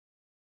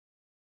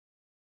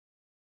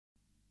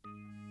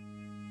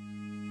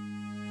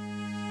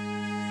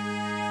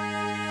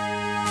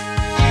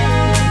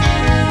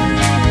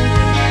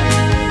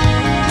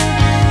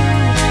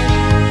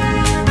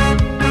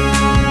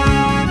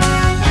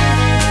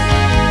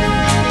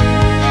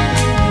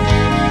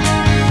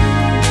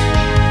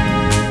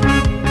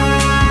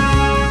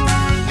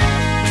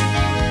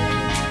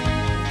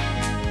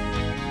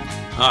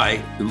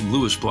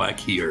Black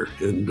here,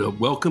 and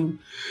welcome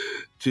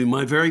to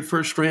my very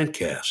first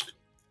Rantcast.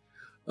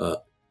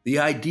 The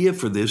idea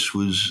for this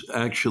was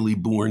actually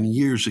born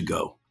years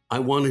ago. I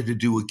wanted to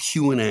do a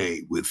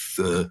Q&A with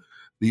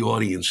the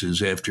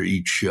audiences after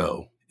each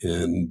show,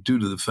 and due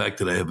to the fact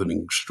that I have an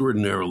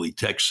extraordinarily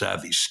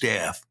tech-savvy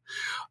staff,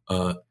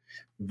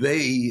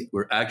 they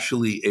were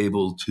actually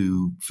able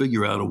to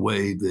figure out a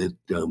way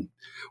that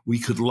we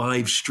could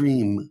live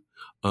stream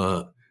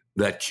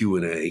that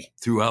Q&A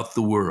throughout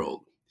the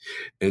world.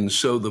 And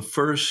so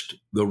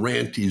the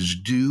Rant is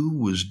Due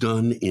was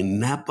done in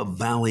Napa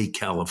Valley,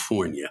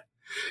 California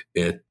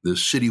at the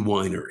City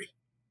Winery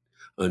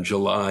on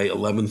July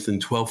 11th and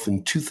 12th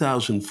in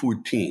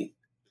 2014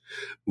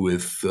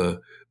 with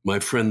my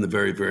friend, the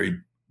very, very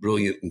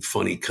brilliant and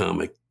funny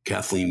comic,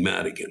 Kathleen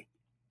Madigan.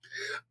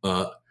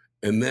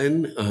 And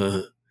then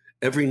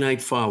every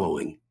night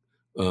following,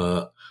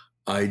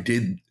 I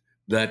did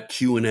that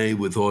Q&A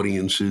with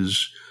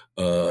audiences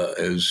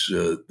as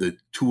the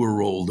tour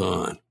rolled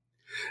on.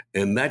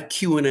 And that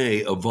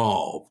Q&A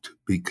evolved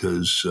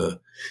because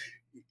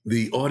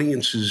the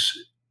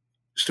audiences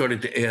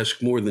started to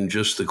ask more than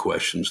just the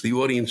questions. The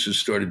audiences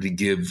started to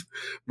give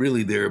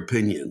really their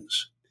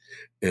opinions.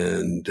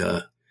 And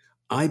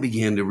I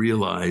began to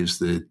realize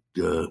that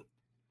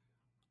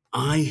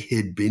I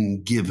had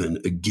been given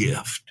a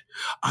gift.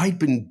 I'd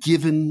been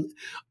given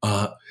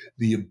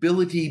the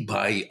ability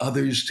by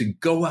others to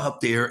go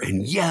out there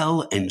and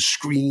yell and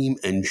scream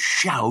and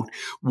shout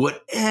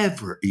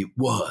whatever it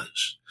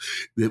was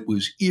that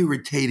was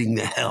irritating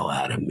the hell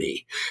out of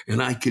me.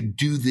 And I could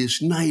do this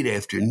night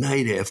after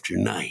night after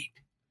night.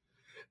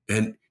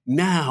 And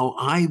now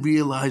I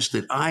realized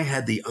that I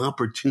had the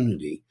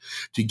opportunity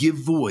to give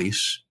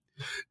voice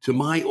to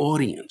my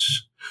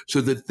audience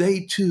so that they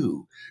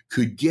too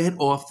could get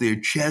off their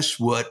chest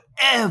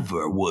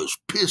whatever was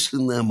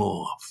pissing them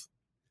off.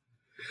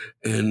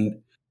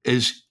 And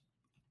as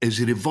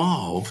it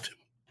evolved,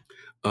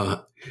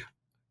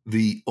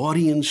 the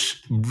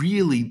audience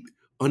really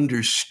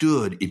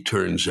understood, it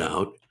turns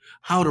out,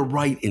 how to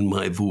write in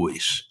my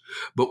voice.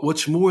 But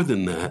what's more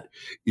than that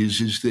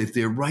is that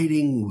their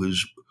writing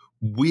was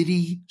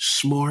witty,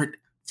 smart,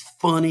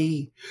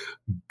 funny,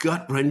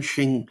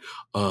 gut-wrenching,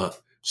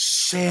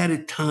 sad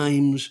at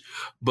times,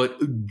 but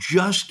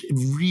just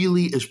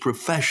really as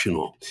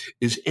professional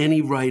as any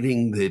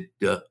writing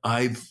that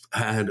I've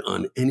had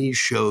on any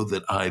show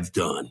that I've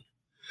done.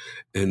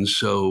 And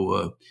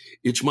so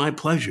it's my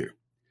pleasure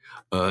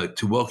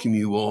to welcome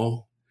you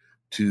all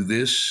to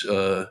this,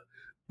 the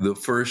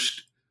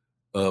first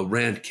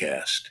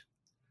Rantcast.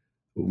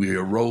 We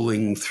are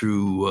rolling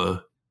through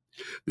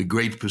the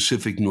great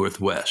Pacific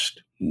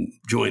Northwest.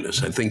 Join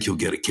us. I think you'll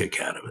get a kick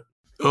out of it.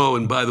 Oh,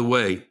 and by the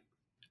way,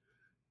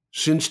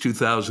 since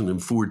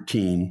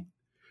 2014,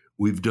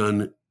 we've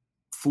done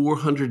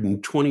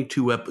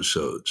 422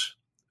 episodes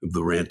of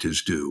The Rant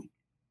is Due.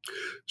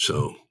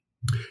 So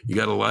you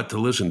got a lot to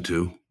listen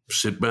to.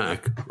 Sit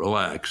back,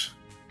 relax.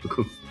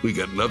 We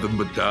got nothing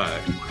but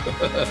time.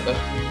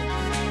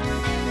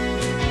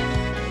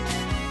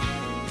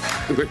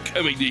 We're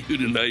coming to you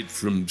tonight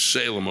from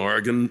Salem,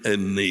 Oregon,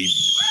 in the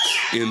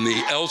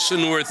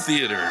Elsinore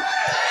Theater.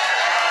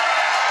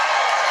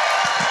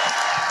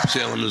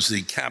 Salem is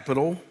the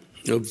capital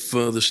of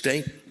the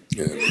state,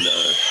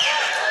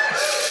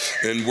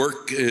 and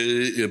work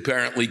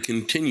apparently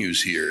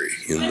continues here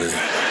in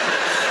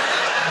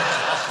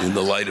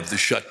the light of the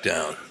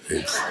shutdown.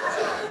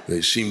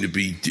 They seem to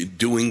be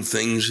doing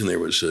things, and there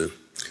was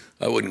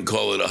I wouldn't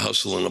call it a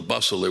hustle and a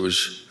bustle.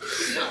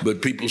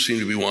 But people seem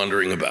to be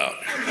wandering about.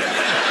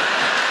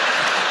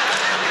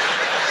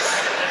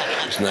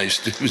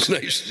 It was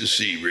nice to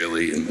see,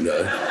 really, and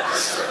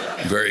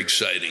very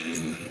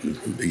exciting. And,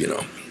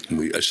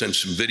 I sent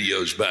some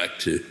videos back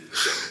to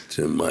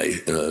my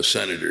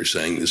senator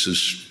saying this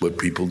is what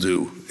people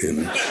do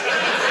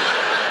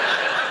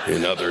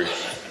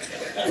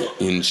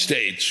in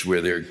states where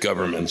there are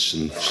governments,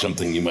 and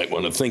something you might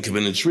want to think of.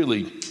 And it's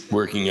really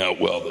working out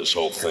well, this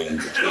whole thing.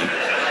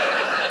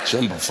 It's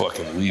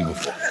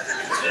unfucking-believable.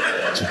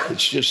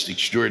 It's just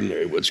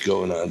extraordinary what's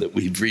going on, that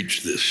we've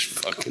reached this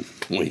fucking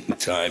point in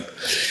time.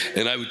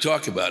 And I would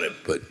talk about it,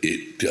 but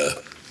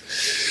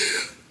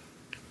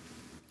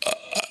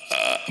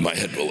my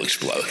head will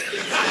explode.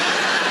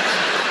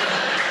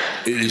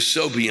 It is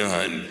so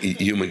beyond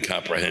human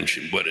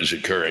comprehension what is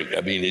occurring.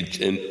 I mean,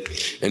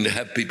 and to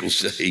have people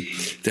say,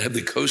 to have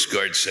the Coast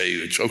Guard say,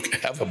 it's okay,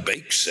 have a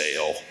bake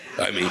sale.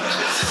 I mean,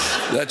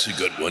 that's a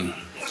good one.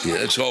 Yeah,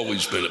 it's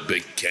always been a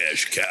big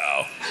cash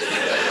cow.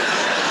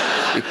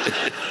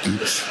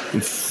 We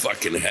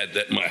fucking had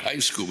that in my high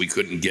school. We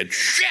couldn't get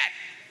shit.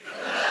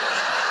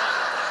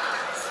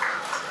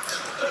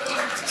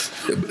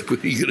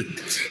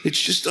 It's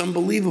just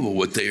unbelievable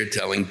what they are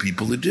telling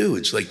people to do.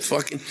 It's like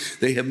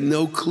they have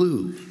no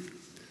clue.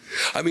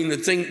 I mean,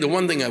 the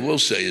one thing I will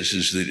say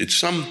is that at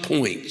some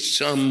point,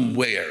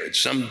 somewhere, at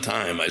some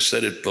time, I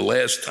said it the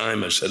last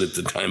time, I said it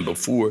the time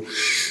before,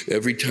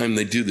 every time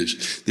they do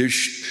this,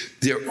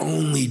 their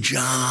only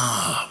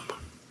job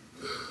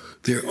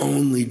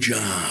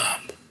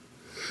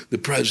the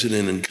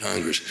president and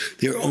Congress,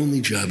 their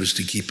only job is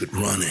to keep it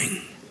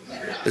running.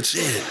 That's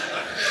it.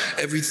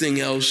 Everything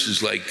else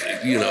is like,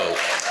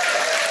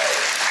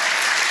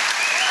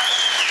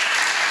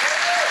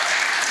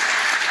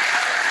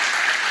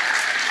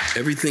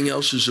 everything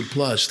else is a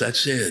plus.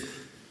 That's it.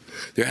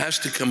 There has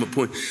to come a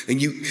point, and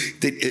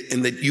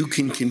that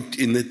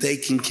they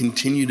can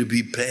continue to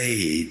be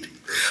paid.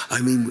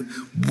 I mean,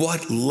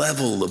 what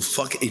level of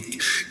fucking...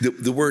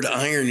 The word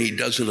irony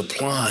doesn't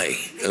apply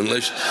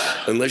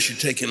unless you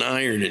take an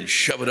iron and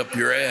shove it up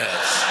your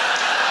ass.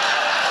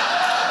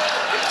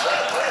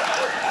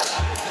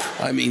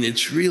 I mean,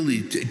 it's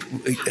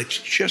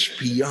just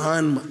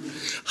beyond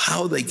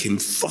how they can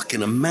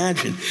fucking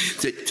imagine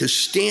to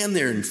stand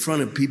there in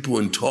front of people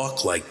and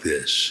talk like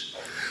this,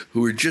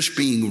 who are just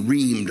being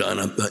reamed on,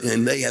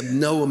 and they have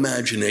no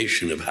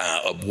imagination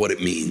of what it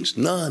means.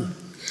 None.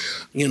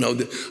 No,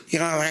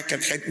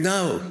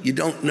 you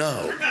don't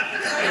know.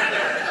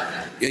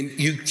 And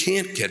you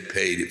can't get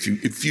paid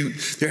if you.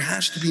 There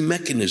has to be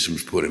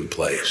mechanisms put in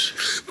place,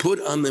 put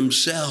on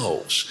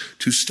themselves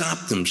to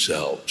stop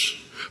themselves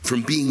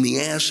from being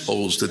the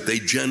assholes that they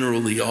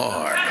generally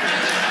are.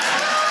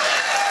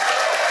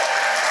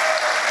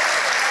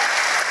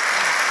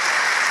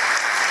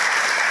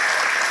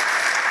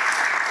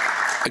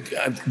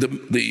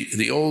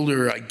 The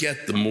older I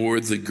get, the more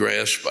I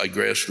grasp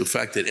the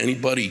fact that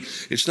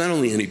it's not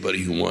only anybody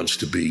who wants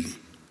to be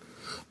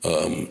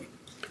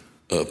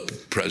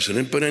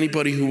president, but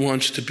anybody who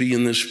wants to be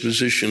in this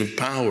position of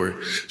power,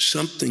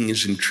 something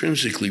is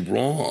intrinsically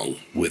wrong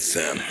with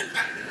them,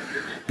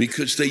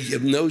 because they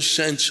have no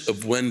sense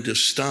of when to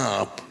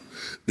stop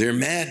their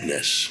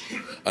madness.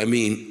 I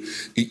mean,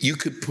 you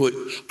could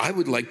I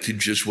would like to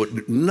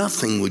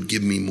nothing would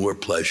give me more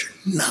pleasure,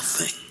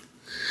 nothing,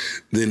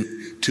 than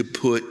to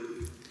put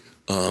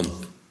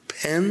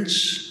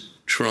Pence,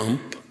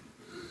 Trump,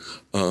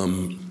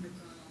 McConnell,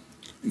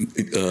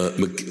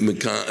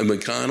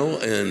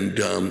 and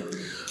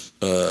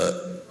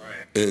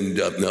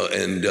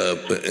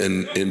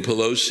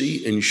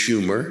Pelosi and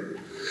Schumer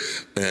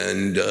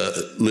and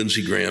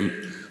Lindsey Graham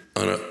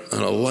on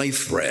a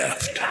life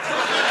raft,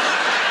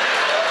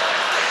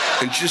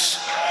 and just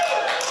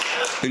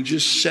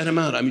set them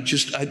out. I mean,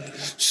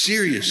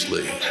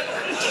 seriously.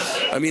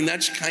 I mean,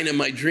 that's kind of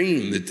my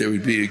dream, that there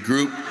would be a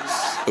group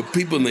of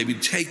people and they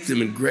would take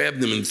them and grab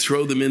them and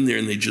throw them in there,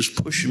 and they just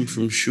push them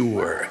from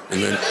shore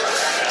and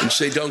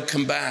say, don't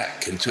come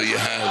back until you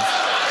have.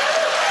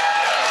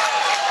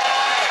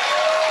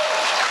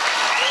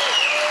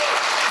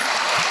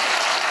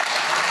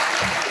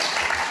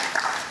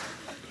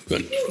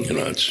 But,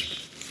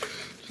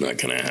 it's not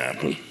going to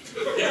happen.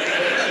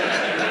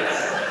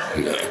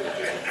 No.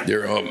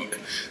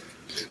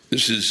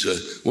 This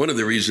is one of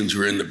the reasons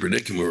we're in the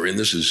predicament we're in.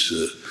 This is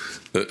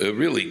a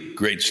really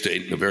great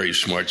state and a very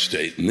smart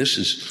state. And this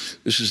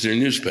is their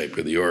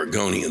newspaper, the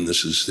Oregonian.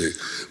 This is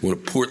one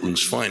of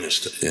Portland's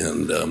finest.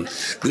 And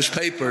this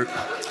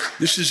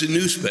is a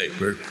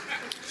newspaper.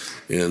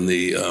 And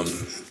the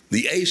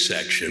A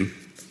section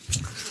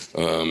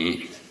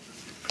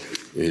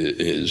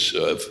is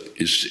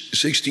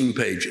 16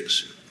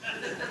 pages.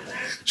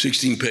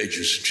 16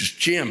 pages, just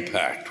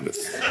jam-packed with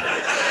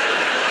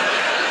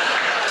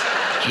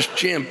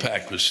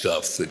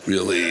stuff that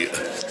really,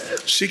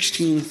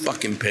 16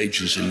 fucking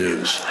pages of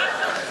news.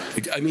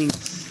 I mean,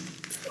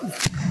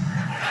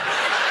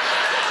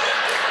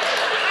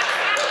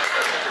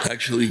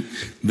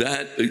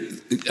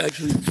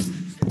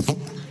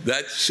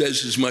 that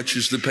says as much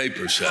as the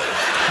paper says.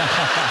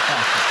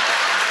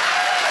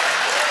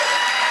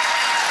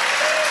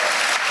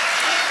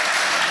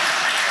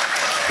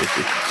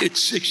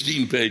 It's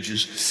 16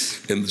 pages,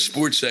 and the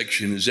sports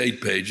section is 8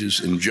 pages,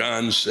 and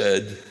John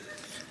said...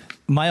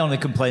 My only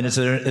complaint is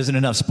there isn't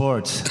enough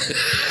sports.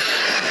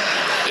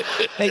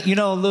 Hey,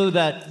 Lou,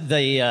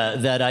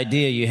 that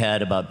idea you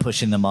had about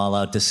pushing them all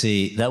out to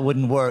sea, that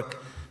wouldn't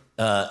work.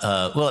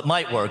 Well, it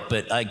might work,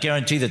 but I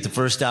guarantee that the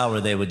first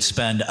hour they would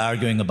spend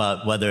arguing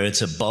about whether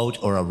it's a boat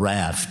or a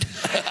raft.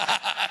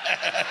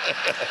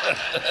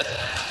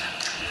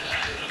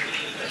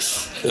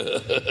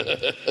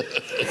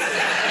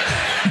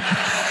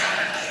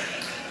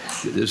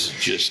 This is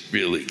just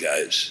really,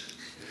 guys.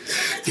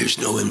 There's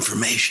no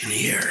information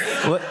here.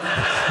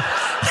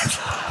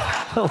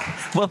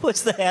 What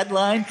was the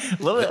headline?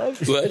 What?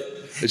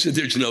 I said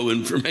there's no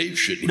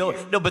information here.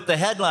 No, but the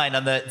headline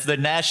on the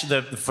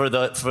national for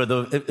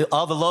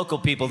all the local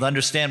people to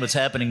understand what's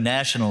happening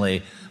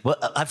nationally. Well,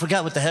 I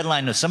forgot what the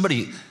headline was.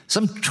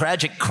 Some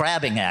tragic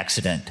crabbing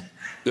accident.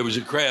 There was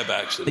a crab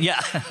accident.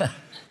 Yeah.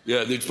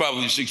 Yeah, there's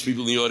probably 6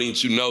 people in the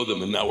audience who know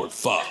them, and now we're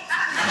fucked.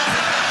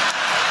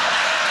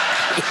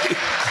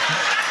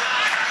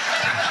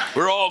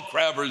 We're all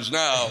crabbers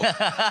now.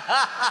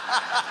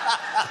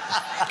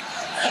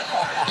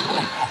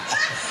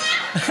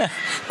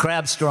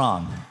 Crab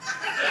strong.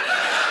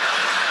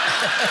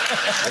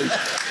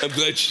 I'm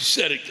glad you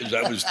said it, because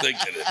I was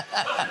thinking it.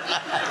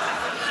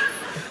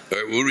 All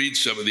right, we'll read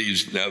some of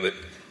these now that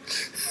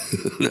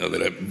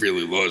I've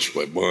really lost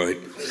my mind.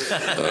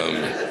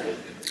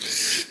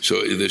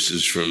 So this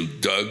is from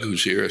Doug,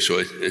 who's here. So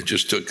I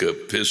just took a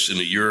piss in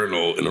a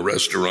urinal in a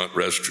restaurant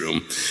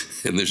restroom,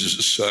 and there's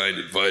a sign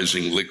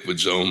advising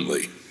liquids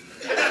only.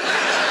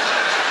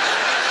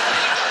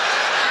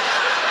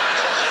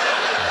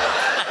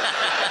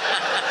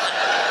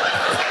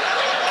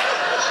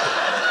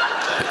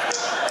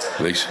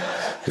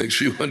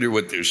 Makes me wonder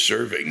what they're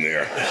serving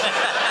there.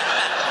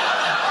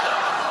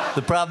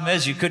 The problem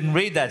is you couldn't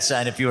read that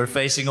sign if you were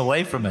facing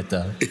away from it,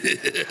 though.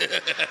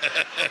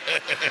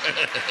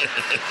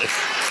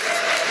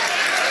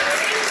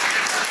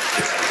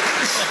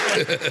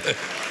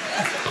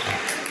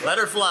 Let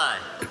her fly.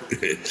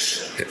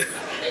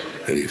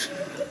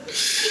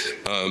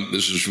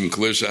 This is from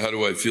Clarissa. How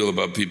do I feel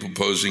about people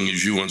posing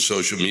as you on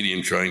social media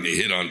and trying to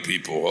hit on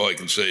people? All I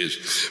can say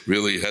is,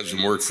 really, it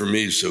hasn't worked for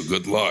me, so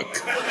good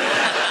luck.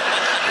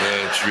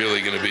 It's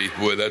really going to be,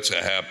 boy, that's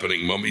a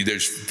happening moment.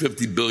 There's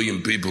 50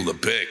 billion people to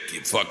pick,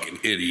 you fucking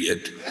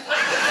idiot.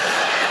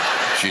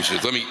 She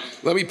says, let me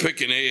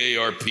pick an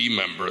AARP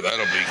member.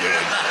 That'll be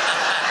good.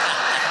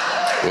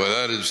 Boy,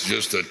 that is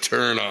just a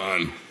turn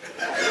on.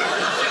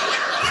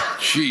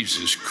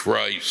 Jesus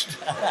Christ.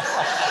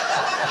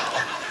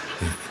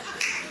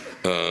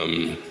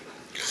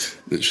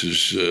 This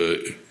is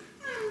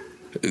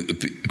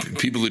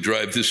people who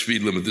drive this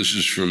speed limit. This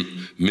is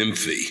from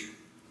Memphi.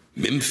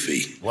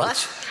 Memphi. What?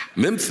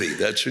 Memphi,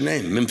 that's her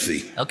name,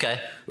 Memphi.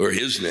 Okay. Or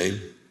his name,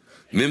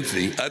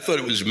 Memphi. I thought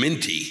it was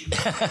Minty.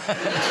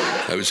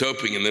 I was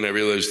hoping, and then I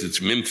realized it's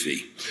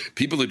Memphi.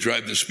 People that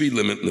drive the speed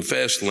limit in the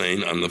fast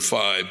lane on the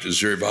 5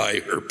 deserve eye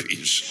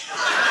herpes.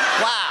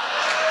 Wow.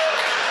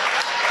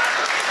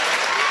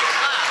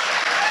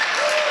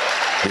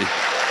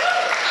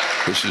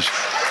 This is,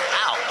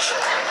 ouch.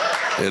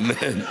 and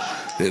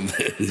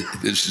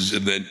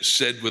then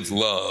said with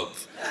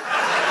love.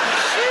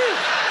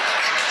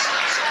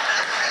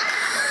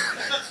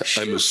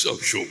 I'm a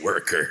social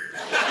worker.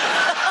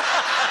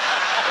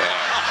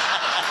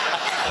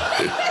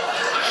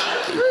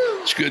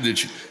 It's good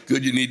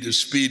you need to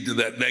speed to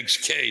that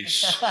next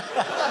case.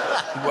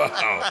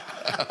 Wow.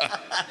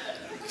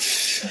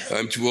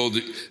 I'm too old.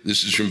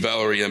 This is from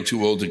Valerie. I'm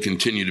too old to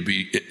continue to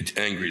be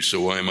angry,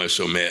 so why am I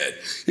so mad?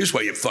 Here's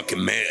why you're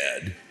fucking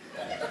mad.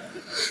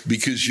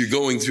 Because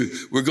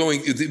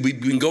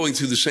we've been going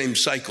through the same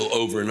cycle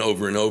over and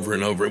over and over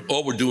and over.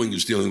 All we're doing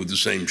is dealing with the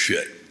same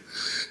shit.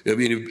 I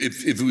mean,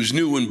 if it was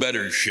new and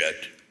better shit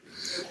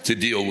to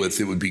deal with,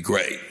 it would be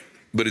great.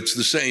 But it's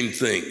the same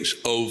things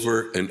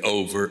over and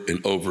over and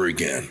over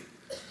again.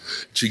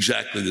 It's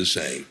exactly the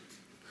same.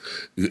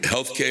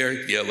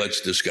 Healthcare, yeah,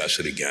 let's discuss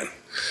it again.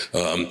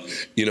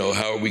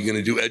 How are we going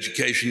to do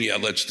education? Yeah,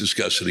 let's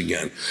discuss it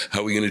again.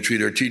 How are we going to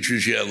treat our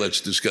teachers? Yeah, let's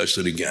discuss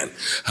it again.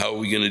 How are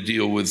we going to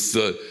deal with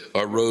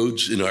our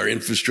roads and our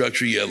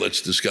infrastructure? Yeah,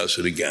 let's discuss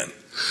it again.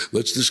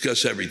 Let's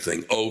discuss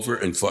everything over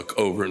and fuck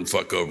over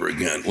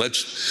again.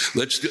 Let's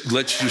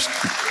just,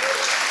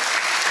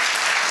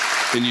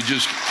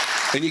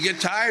 and you get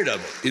tired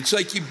of it. It's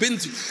like you've been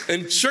through,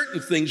 and certain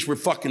things were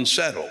fucking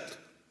settled.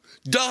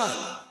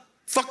 Done.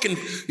 Fucking,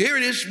 here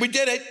it is, we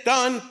did it,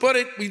 done,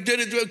 we did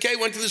it, okay,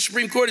 went to the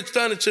Supreme Court, it's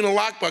done, it's in a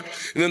lockbook.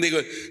 And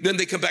then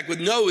they come back with,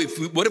 no,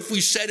 what if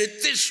we said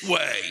it this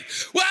way?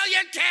 Well,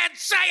 you can't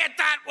say it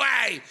that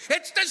way.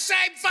 It's the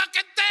same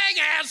fucking thing,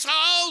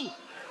 asshole.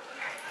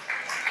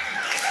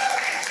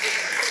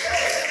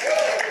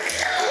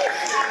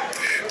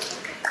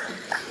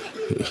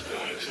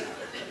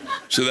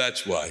 So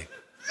that's why.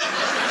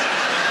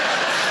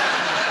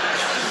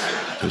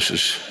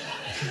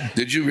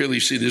 Did you really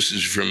see this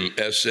is from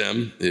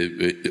SM,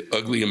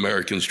 Ugly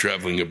Americans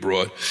Traveling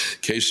Abroad.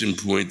 Case in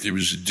point, there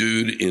was a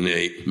dude in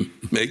a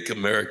Make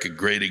America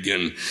Great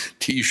Again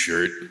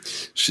t-shirt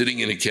sitting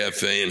in a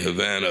cafe in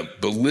Havana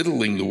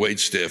belittling the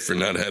waitstaff for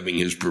not having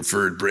his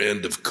preferred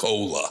brand of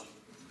cola.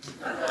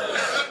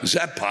 Is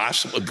that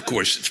possible? Of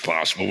course it's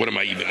possible. What am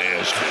I even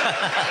asking?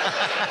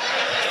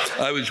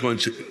 I was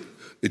once,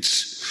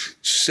 it's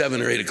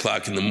 7 or 8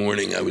 o'clock in the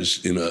morning. I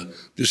was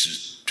this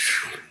is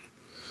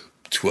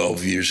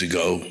 12 years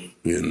ago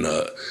in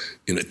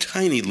a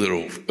tiny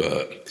little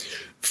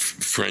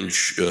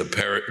French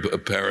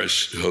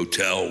Paris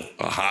hotel,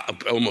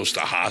 almost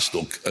a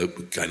hostel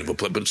kind of a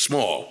place, but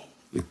small,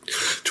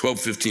 12,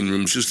 15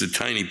 rooms, just a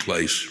tiny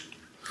place.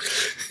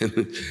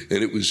 And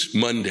it was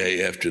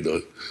Monday after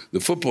the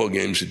football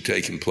games had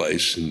taken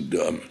place, and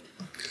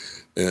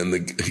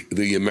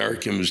the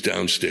American was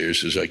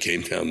downstairs as I came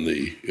down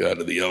out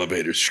of the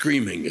elevator,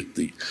 screaming at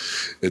the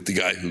guy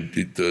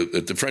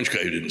at the French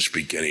guy who didn't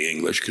speak any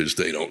English because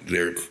they've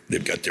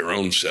got their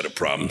own set of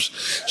problems.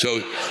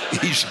 So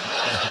he's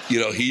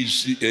yelling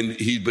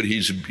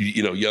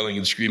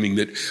and screaming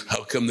that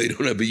how come they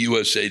don't have a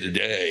USA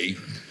Today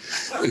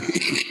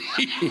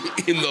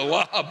in the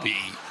lobby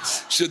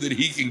so that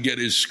he can get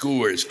his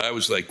scores. I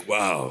was like,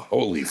 wow,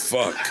 holy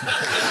fuck.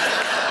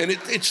 And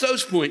it's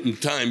those points in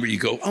time where you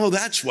go, oh,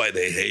 that's why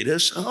they hate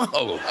us.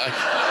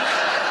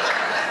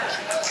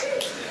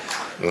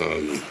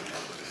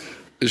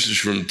 This is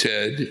from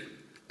Ted.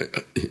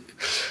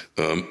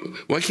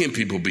 Why can't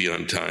people be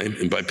on time?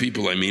 And by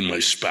people, I mean my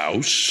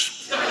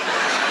spouse.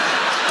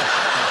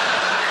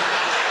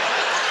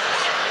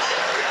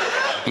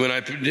 When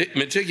I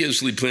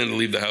meticulously plan to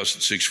leave the house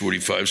at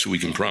 6:45 so we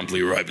can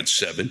promptly arrive at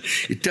 7,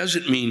 it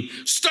doesn't mean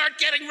start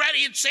getting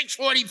ready at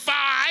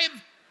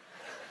 6:45.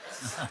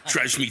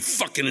 Drives me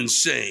fucking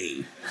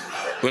insane.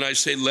 When I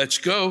say let's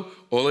go,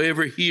 all I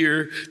ever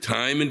hear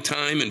time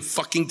and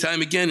fucking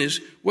time again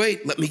is,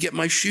 wait, let me get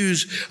my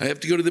shoes. I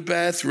have to go to the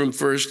bathroom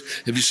first.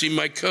 Have you seen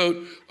my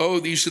coat? Oh,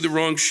 these are the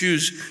wrong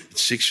shoes.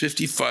 It's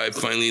 6:55,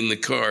 finally in the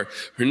car.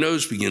 Her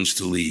nose begins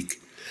to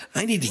leak.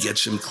 I need to get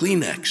some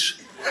Kleenex.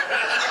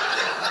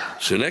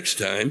 So next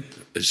time,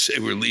 let's say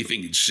we're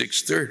leaving at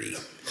 6:30.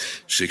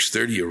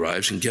 6:30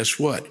 arrives, and guess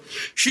what?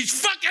 She's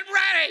fucking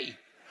ready!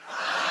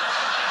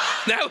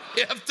 Now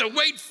we have to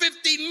wait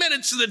 15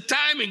 minutes so the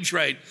timing's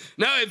right.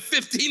 Now I have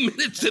 15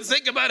 minutes to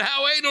think about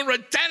how anal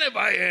retentive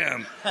I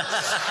am.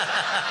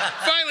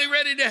 Finally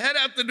ready to head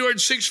out the door at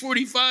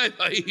 6:45,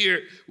 I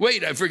hear,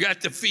 wait, I forgot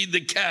to feed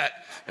the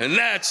cat. And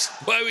that's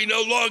why we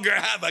no longer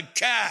have a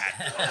cat.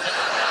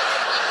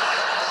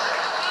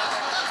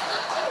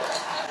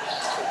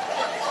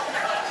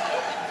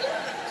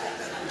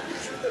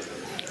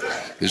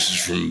 This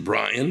is from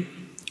Brian.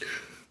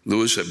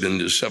 Lewis, I've been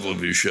to several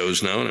of your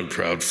shows now, and I'm a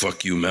proud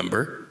fuck you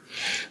member.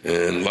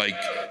 And like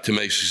to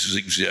make a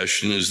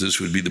suggestion is this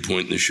would be the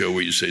point in the show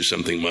where you say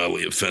something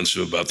mildly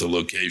offensive about the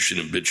location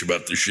and bitch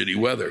about the shitty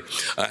weather.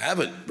 I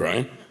haven't,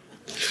 Brian.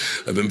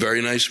 I've been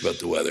very nice about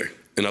the weather,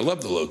 and I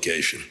love the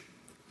location.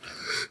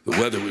 The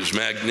weather was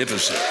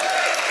magnificent.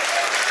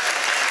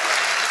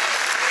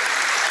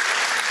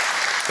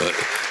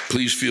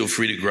 Please feel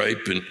free to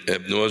gripe and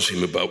ad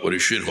nauseum about what a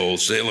shithole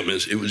Salem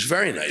is. It was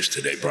very nice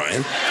today,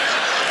 Brian.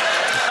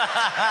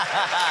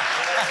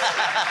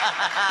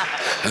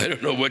 I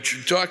don't know what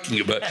you're talking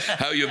about.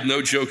 How you have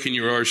no joke in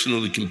your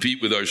arsenal to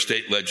compete with our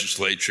state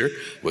legislature.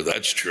 Well,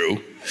 that's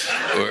true.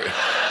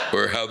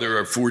 Or how there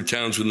are 4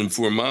 towns within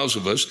 4 miles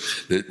of us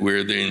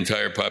where the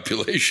entire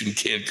population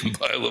can't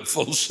compile a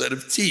full set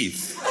of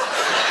teeth.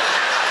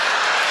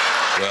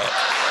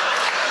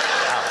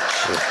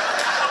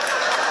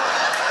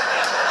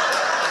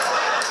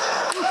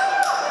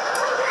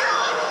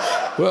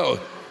 Well,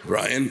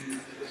 Brian,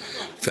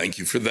 thank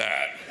you for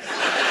that.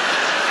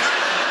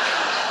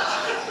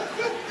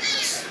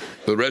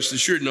 But rest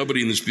assured,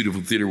 nobody in this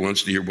beautiful theater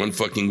wants to hear one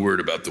fucking word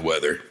about the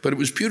weather. But it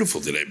was beautiful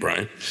today,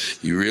 Brian.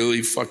 You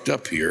really fucked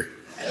up here.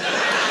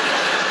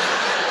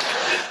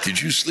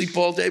 Did you sleep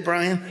all day,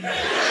 Brian?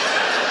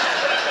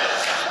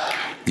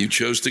 You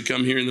chose to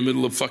come here in the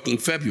middle of fucking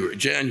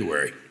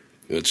January.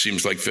 It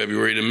seems like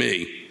February to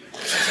me.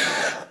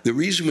 The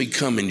reason we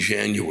come in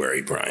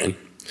January, Brian,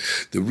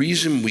 the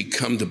reason we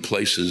come to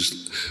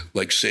places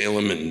like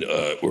Salem and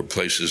or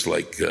places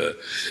like,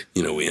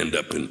 we end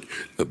up in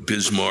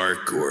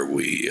Bismarck, or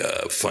we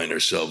find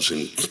ourselves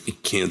in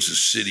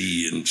Kansas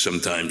City and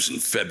sometimes in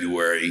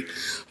February,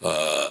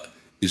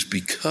 is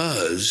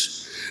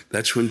because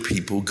that's when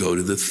people go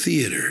to the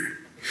theater.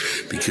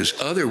 Because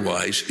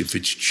otherwise, if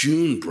it's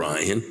June,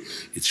 Brian,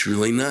 it's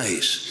really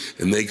nice.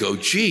 And they go,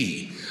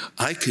 gee,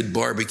 I could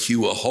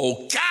barbecue a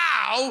whole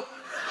cow.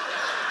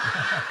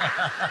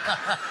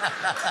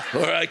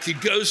 Or I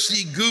could go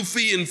see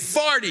Goofy and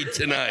Farty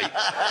tonight.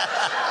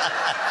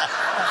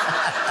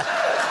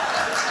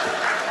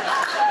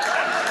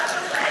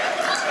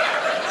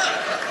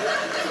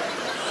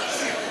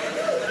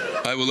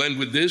 I will end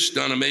with this.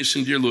 Donna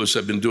Mason, dear Lewis,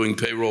 I've been doing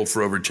payroll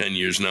for over 10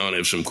 years now, and I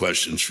have some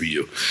questions for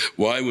you.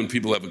 Why, when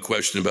people have a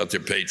question about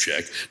their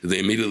paycheck, do they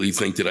immediately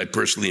think that I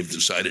personally have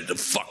decided to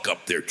fuck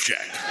up their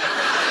check?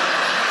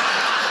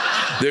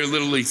 There are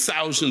literally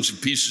thousands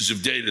of pieces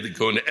of data that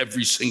go into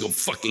every single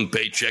fucking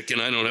paycheck,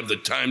 and I don't have the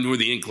time nor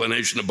the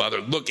inclination to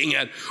bother looking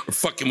at or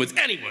fucking with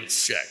anyone's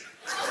check.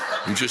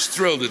 I'm just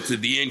thrilled that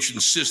the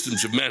ancient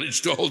systems have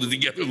managed to hold it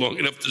together long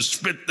enough to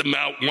spit them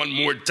out one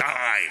more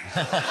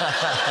time.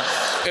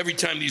 Every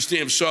time these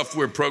damn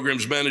software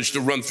programs manage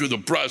to run through the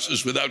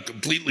process without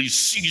completely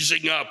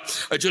seizing up,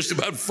 I just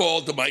about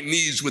fall to my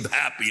knees with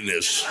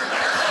happiness.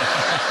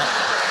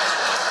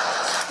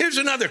 Here's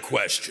another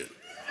question.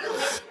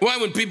 Why,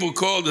 when people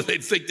call, do they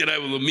think that I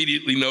will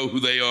immediately know who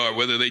they are,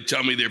 whether they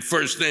tell me their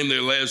first name,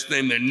 their last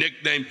name, their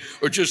nickname,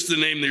 or just the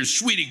name their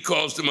sweetie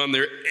calls them on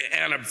their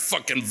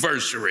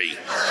anniversary?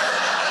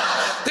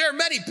 There are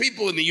many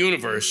people in the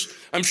universe.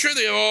 I'm sure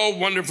they're all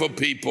wonderful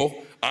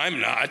people. I'm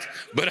not,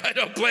 but I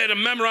don't plan to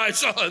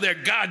memorize all of their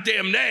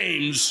goddamn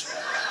names.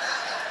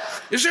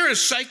 Is there a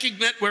psychic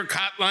network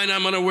hotline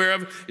I'm unaware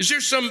of? Is there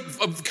some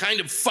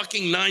kind of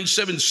fucking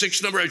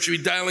 976 number I should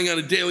be dialing on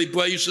a daily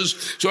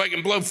basis so I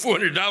can blow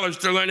 $400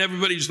 to learn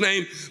everybody's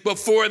name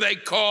before they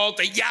call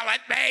to yell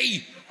at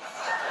me?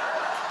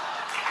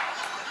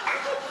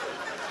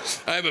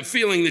 I have a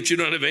feeling that you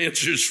don't have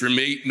answers for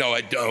me. No,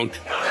 I don't.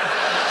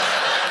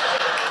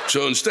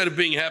 So instead of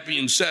being happy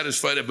and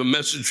satisfied, I have a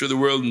message for the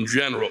world in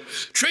general.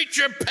 Treat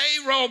your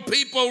payroll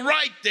people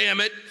right, damn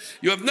it.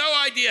 You have no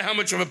idea how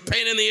much of a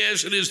pain in the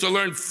ass it is to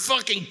learn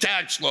fucking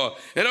tax law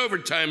and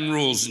overtime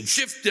rules and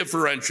shift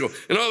differential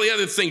and all the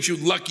other things you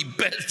lucky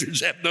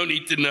bastards have no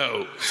need to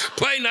know.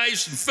 Play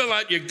nice and fill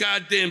out your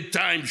goddamn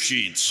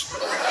timesheets.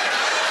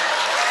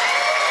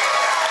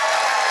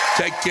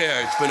 Take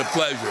care. It's been a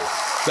pleasure.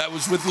 That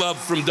was With Love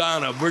from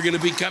Donna. We're going to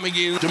be coming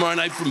in tomorrow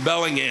night from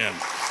Bellingham,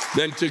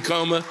 then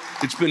Tacoma.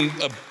 It's been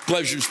a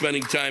pleasure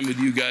spending time with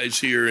you guys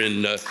here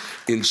in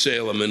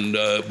Salem, and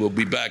we'll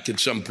be back at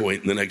some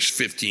point in the next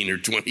 15 or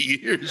 20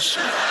 years.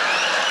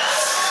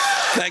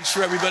 Thanks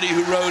for everybody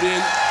who wrote in,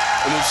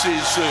 and we'll see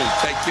you soon.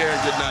 Take care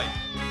and good night.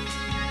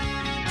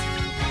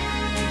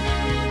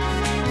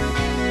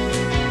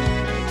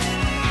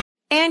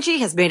 Angie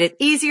has made it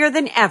easier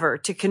than ever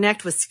to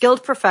connect with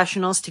skilled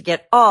professionals to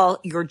get all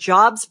your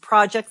jobs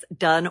projects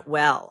done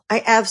well.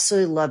 I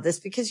absolutely love this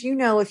because, you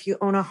know, if you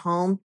own a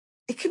home,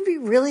 it can be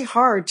really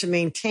hard to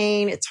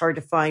maintain. It's hard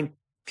to find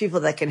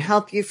people that can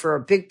help you for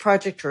a big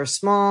project or a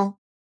small.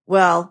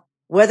 Well,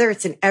 whether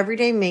it's in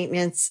everyday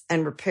maintenance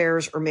and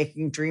repairs or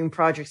making dream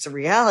projects a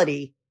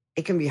reality,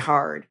 it can be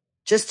hard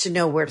just to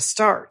know where to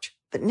start.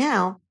 But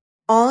now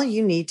all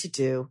you need to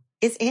do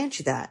is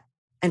Angie that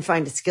and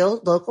find a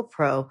skilled local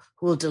pro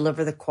who will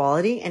deliver the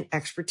quality and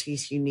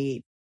expertise you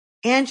need.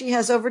 Angie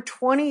has over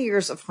 20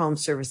 years of home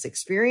service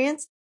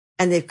experience,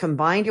 and they've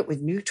combined it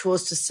with new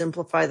tools to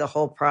simplify the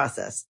whole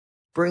process.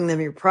 Bring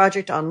them your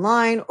project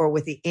online or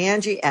with the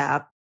Angie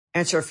app,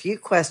 answer a few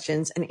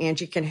questions, and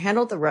Angie can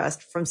handle the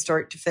rest from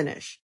start to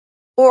finish.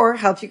 Or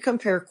help you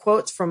compare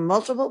quotes from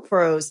multiple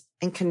pros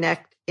and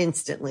connect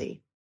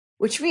instantly,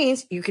 which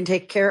means you can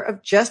take care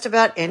of just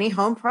about any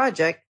home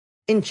project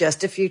in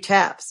just a few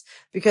taps.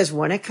 Because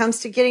when it comes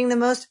to getting the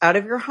most out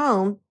of your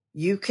home,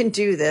 you can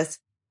do this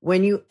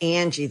when you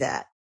Angie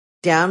that.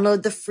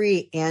 Download the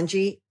free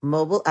Angie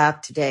mobile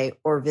app today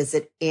or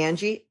visit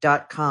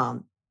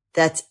Angie.com.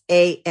 That's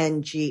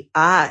ANGI.com.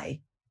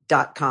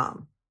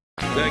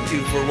 Thank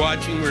you for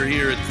watching. We're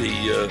here at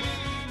the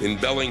in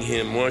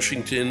Bellingham,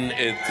 Washington,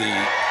 at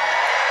the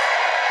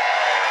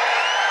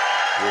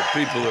where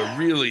people are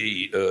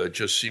really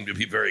just seem to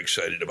be very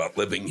excited about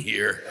living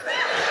here.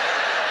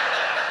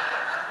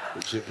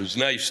 It was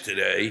nice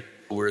today.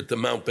 We're at the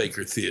Mount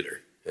Baker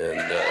Theater,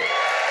 and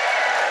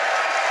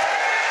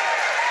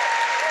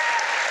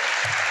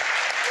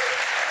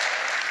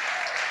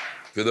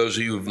for those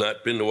of you who've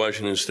not been to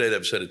Washington State,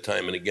 I've said it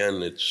time and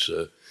again. It's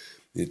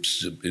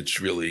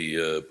really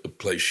a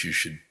place you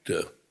should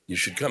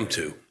come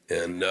to,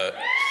 and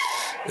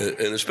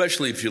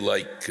especially if you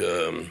like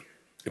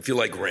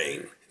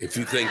rain. If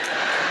you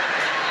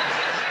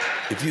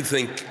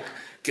think,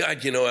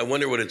 God, you know, I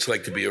wonder what it's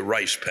like to be a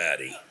rice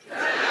paddy.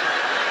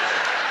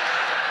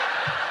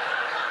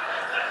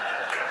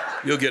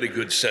 You'll get a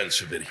good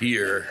sense of it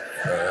here.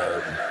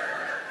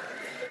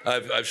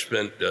 I've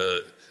spent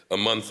a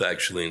month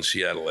actually in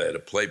Seattle. I had a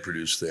play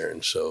produced there,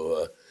 and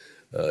so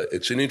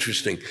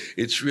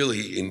it's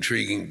really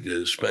intriguing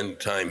to spend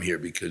time here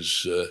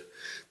because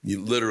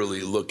you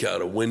literally look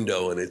out a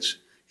window and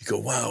you go,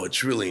 wow,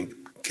 it's really,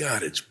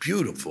 God, it's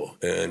beautiful.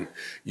 And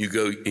you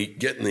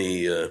get in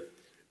the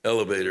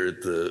elevator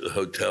at the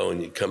hotel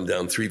and you come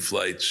down 3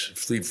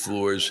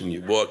 floors, and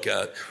you walk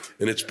out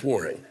and it's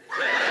pouring.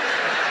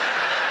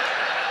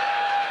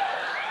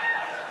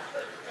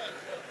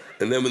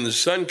 And then when the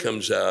sun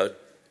comes out,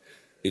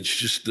 it's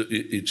just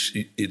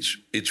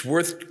it's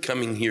worth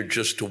coming here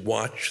just to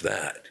watch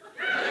that.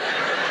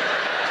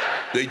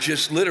 They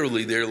just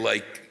literally, they're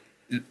like,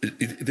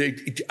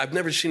 I've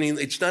never seen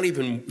anything. It's not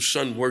even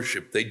sun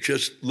worship. They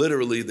just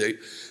literally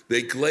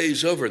they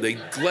glaze over. They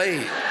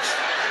glaze.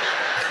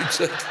 It's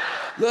like,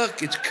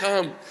 look, it's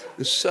come.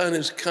 The sun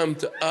has come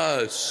to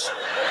us.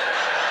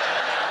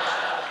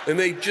 And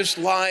they just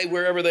lie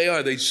wherever they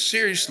are. They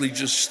seriously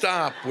just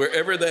stop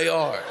wherever they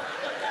are.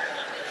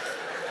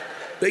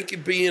 They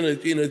could be in a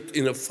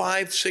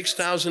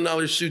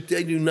 $5,000-$6,000 suit.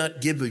 They do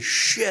not give a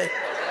shit.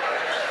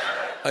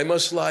 I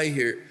must lie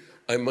here.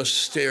 I must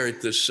stare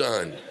at the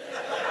sun.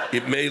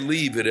 It may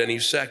leave at any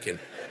second,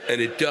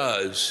 and it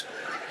does,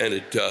 and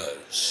it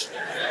does.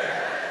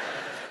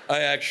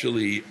 I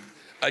truly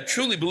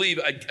believe.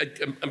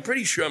 I'm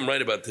pretty sure I'm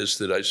right about this.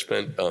 That I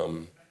spent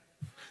time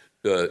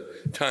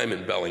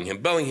in Bellingham.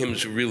 Bellingham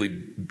is a really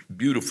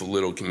beautiful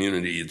little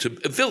community. It's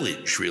a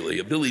village, really,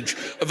 a village.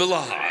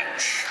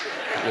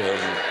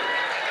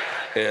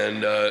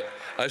 And I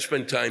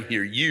spent time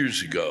here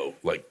years ago,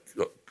 like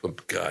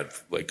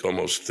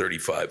almost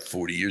 35,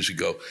 40 years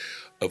ago.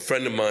 A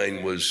friend of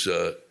mine was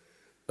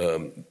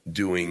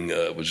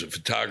was a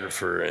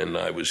photographer, and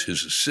I was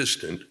his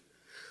assistant,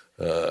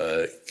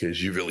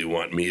 because you really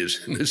want me as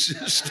an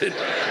assistant.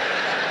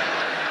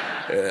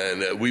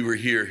 And we were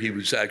here. He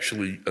was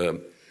actually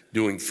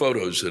doing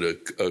photos at a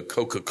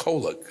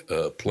Coca-Cola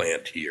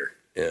plant here,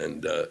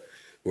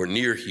 or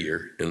near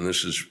here. And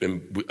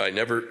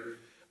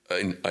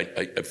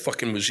I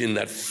fucking was in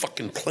that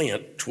fucking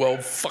plant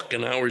 12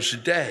 fucking hours a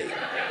day.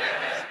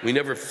 We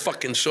never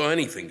fucking saw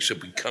anything,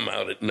 except we'd come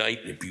out at night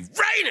and it'd be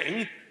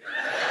raining.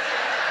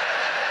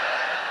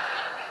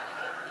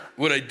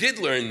 What I did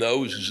learn,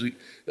 though, is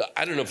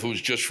I don't know if it was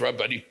just for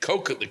everybody,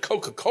 the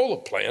Coca-Cola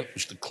plant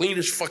was the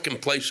cleanest fucking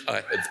place I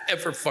have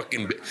ever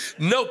fucking been.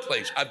 No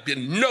place. I've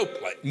been no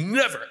place,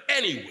 never,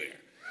 anywhere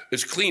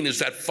as clean as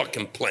that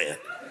fucking plant.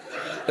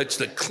 It's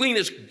the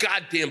cleanest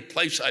goddamn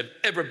place I've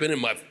ever been in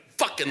my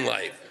fucking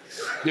life.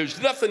 There's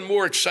nothing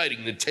more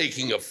exciting than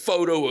taking a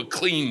photo of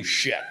clean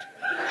shit.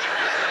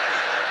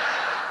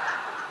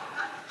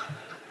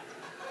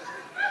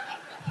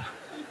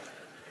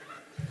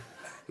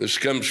 This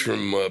comes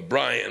from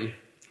Brian.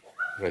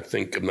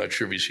 I'm not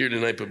sure if he's here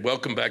tonight, but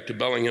welcome back to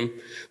Bellingham,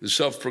 the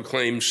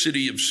self-proclaimed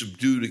city of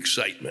subdued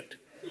excitement.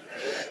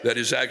 That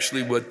is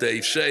actually what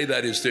they say.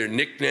 That is their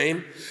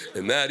nickname,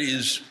 and that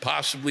is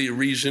possibly a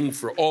reason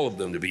for all of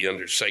them to be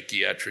under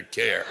psychiatric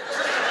care.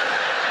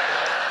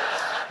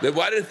 Then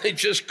why didn't they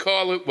just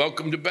call it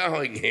Welcome to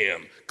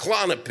Bellingham,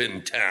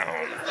 Clonopin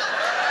Town?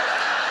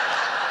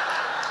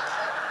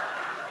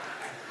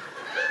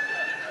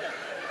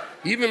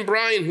 Even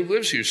Brian, who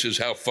lives here, says,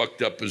 how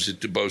fucked up is it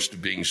to boast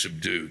of being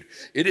subdued?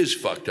 It is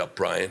fucked up,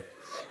 Brian.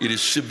 It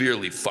is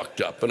severely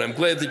fucked up, and I'm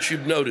glad that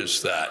you've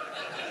noticed that.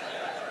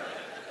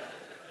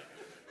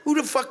 Who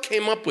the fuck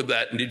came up with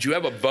that, and did you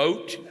have a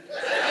vote?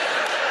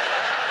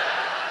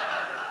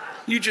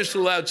 You just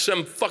allowed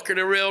some fucker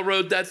to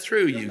railroad that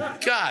through you.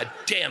 God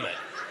damn it.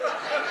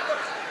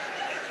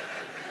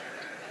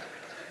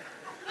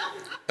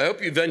 I hope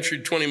you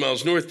ventured 20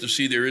 miles north to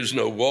see there is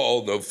no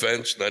wall, no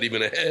fence, not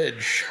even a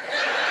hedge.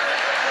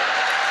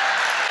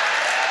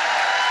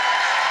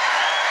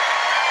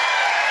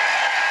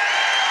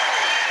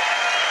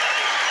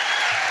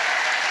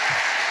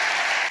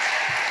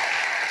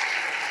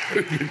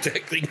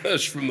 Protecting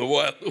us from the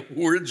wild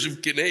hordes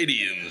of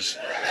Canadians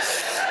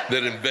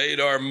that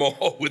invade our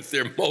mall with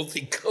their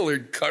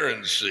multicolored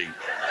currency.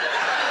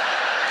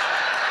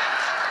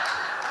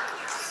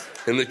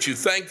 And that you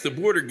thank the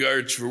border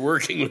guards for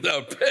working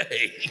without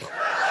pay.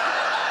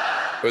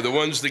 Or the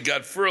ones that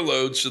got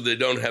furloughed so they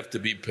don't have to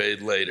be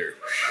paid later.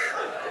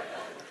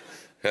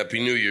 Happy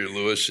New Year,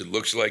 Lewis. It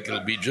looks like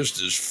it'll be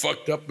just as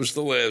fucked up as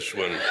the last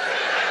one.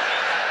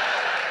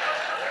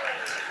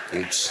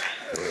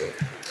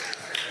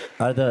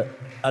 Are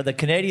the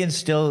Canadians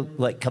still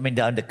like coming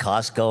down to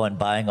Costco and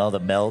buying all the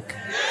milk?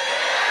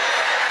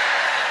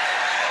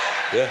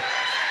 Yeah.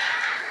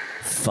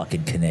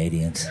 Fucking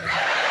Canadians.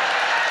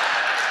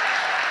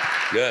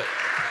 Yeah.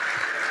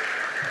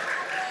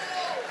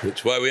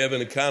 That's why we have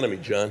an economy,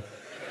 John.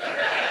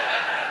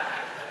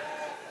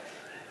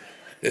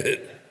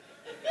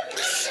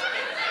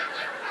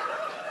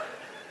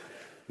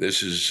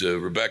 This is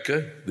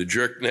Rebecca, the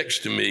jerk next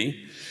to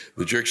me.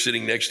 The jerk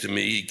sitting next to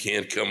me, he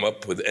can't come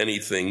up with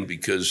anything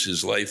because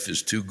his life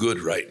is too good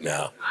right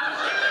now.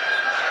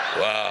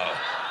 Wow.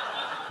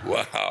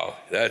 Wow.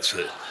 That's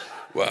it.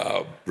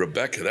 Wow.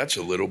 Rebecca, that's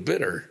a little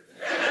bitter.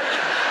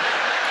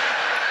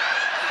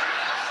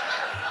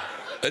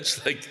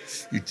 It's like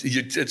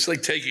it's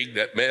like taking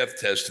that math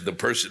test and the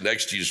person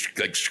next to you is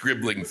like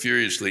scribbling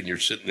furiously and you're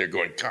sitting there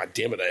going, God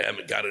damn it, I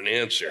haven't got an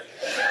answer.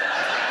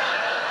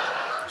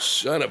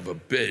 Son of a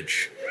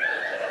bitch.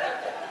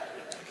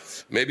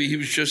 Maybe he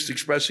was just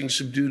expressing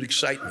subdued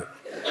excitement.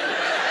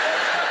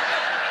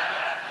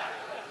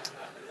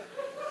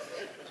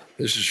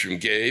 This is from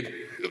Gabe.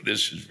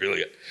 This is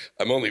really,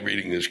 I'm only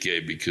reading this,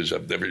 Gabe, because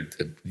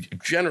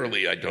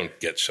generally I don't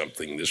get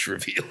something this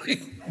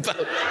revealing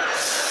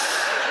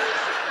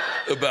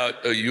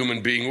about a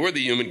human being or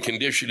the human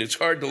condition. It's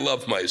hard to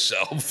love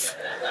myself.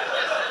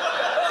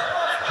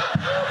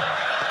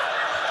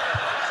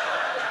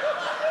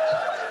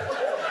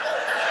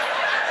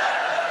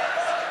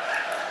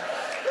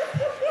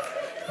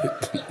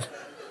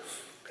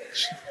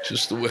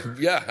 Just the way,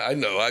 yeah, I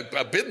know.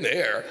 I've been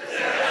there.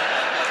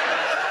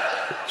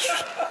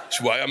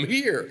 That's why I'm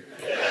here.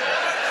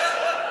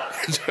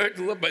 It's hard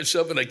to love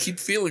myself, and I keep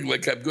feeling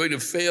like I'm going to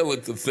fail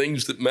at the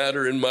things that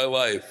matter in my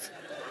life.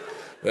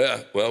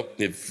 Yeah, well,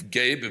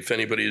 if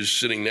anybody is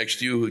sitting next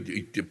to you,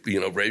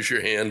 raise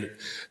your hand,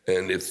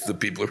 and if the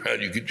people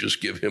around you could just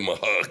give him a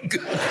hug.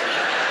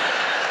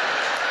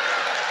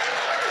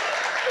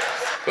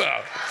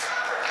 Wow.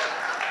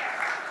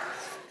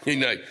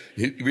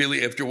 You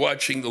really, after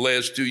watching the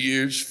last 2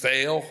 years,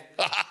 fail?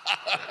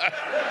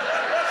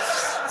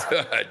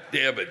 God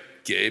damn it,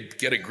 Gabe,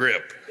 get a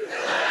grip.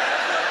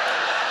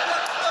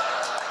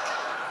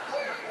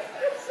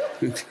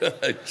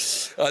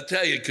 I'll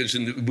tell you, because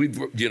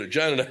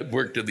John and I have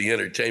worked in the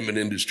entertainment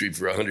industry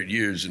for 100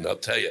 years, and I'll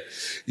tell you,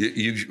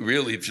 you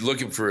really, if you're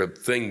looking for a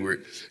thing where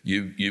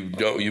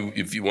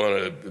if you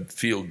want to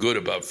feel good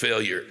about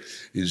failure,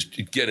 is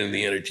to get in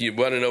the entertainment. You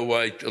want to know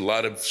why a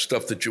lot of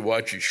stuff that you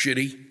watch is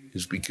shitty?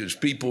 Is because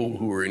people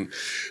who are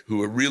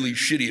really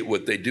shitty at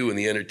what they do in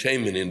the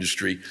entertainment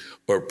industry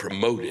are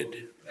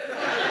promoted.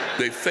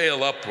 They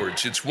fail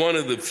upwards. It's one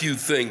of the few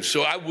things.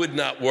 So I would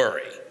not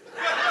worry.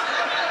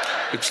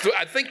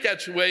 I think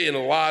that's the way in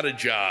a lot of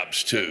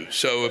jobs too.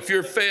 So if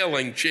you're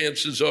failing,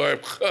 chances are,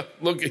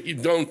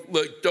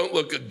 don't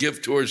look a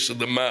gift horse in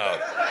the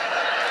mouth.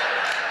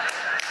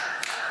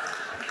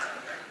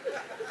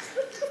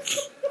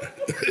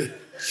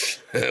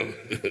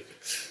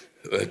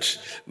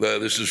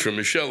 This is from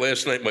Michelle.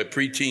 Last night, my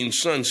preteen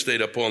son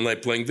stayed up all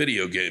night playing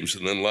video games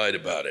and then lied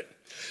about it.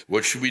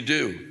 What should we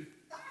do?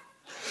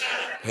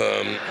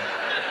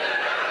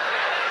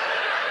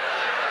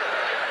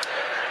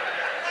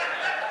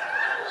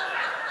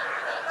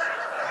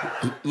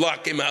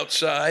 Lock him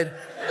outside.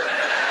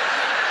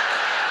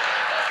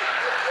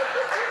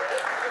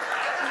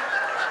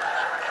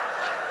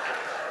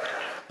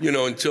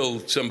 Until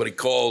somebody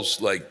calls,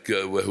 like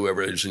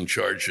whoever is in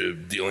charge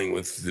of dealing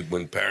with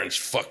when parents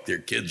fuck their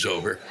kids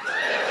over.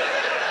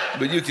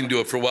 But you can do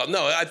it for a while.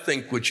 No, I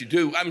think what you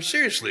do,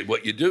 seriously,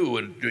 what you do,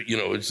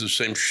 it's the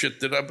same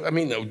shit that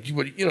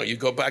you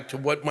go back to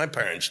what my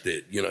parents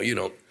did. You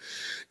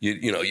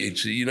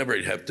never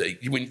have to,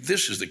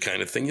 this is the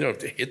kind of thing, you don't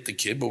have to hit the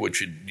kid, but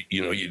what you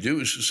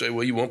do is to say,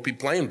 well, you won't be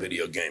playing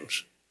video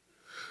games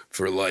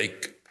for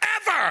like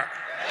ever.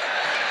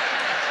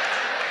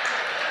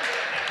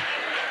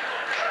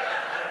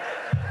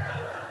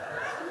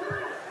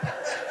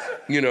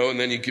 And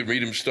then you can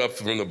read him stuff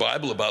from the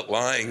Bible about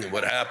lying and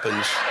what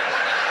happens.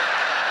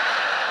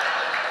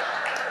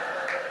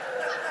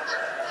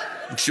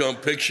 Show him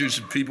pictures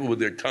of people with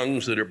their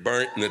tongues that are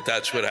burnt and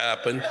that's what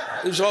happened.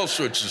 There's all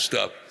sorts of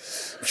stuff.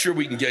 I'm sure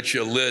we can get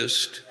you a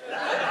list.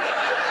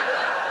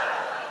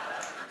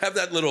 Have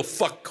that little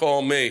fuck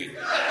call me.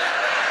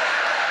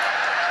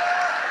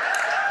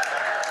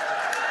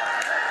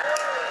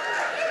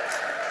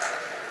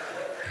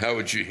 How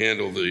would you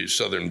handle the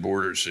southern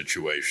border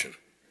situation?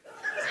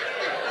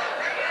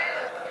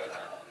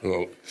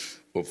 Well,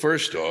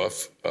 first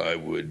off, I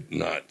would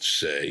not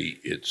say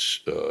it's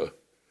an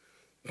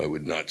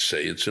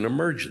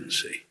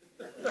emergency.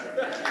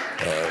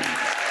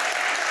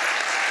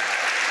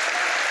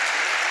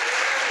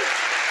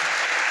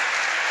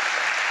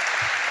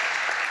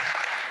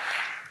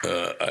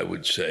 I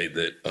would say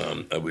that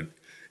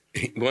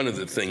one of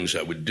the things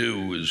I would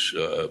do is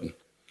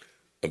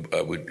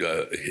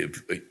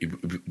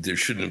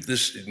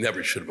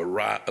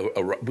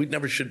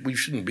we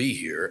shouldn't be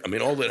here.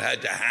 All that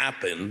had to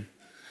happen,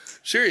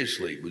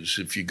 seriously, was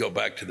if you go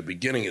back to the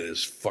beginning of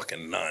this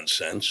fucking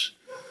nonsense,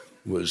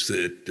 was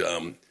that,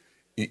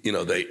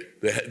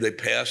 they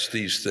passed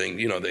these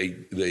things,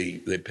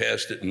 they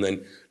passed it and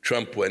then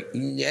Trump went,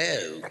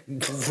 no.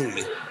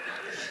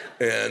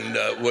 And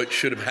what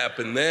should have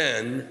happened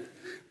then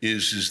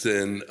is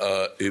then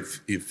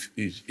if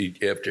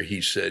after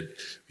he said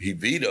he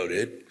vetoed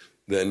it,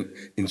 then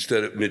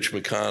instead of Mitch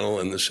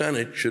McConnell and the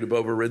Senate should have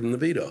overridden the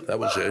veto. That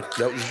was it.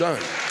 That was done.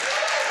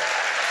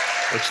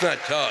 It's not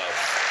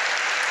tough.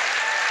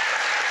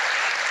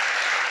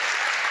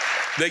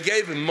 They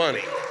gave him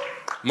money.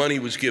 Money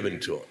was given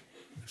to him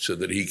so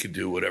that he could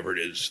do whatever it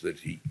is that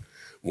he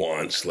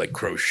wants, like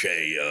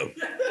crochet,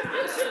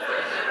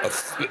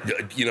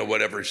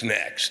 whatever's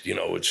next.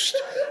 It's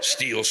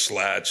steel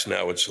slats.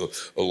 Now it's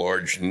a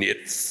large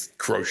knit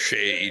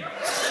crocheted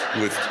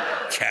with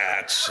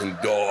cats and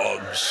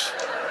dogs.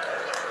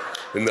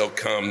 And they'll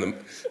come,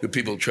 the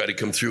people try to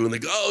come through and they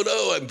go, oh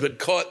no, I've been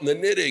caught in the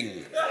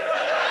knitting.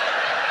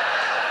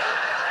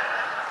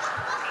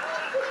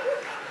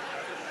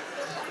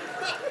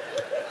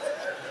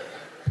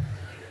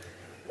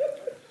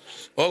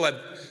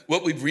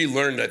 What we've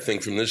relearned, I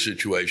think, from this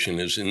situation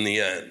is, in the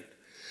end,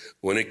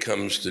 when it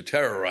comes to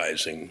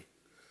terrorizing,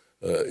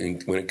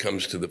 when it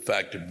comes to the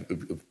fact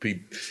of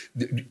people,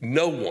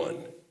 no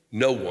one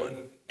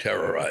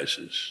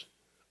terrorizes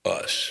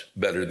us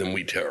better than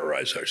we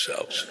terrorize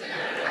ourselves.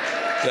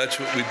 That's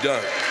what we've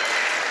done.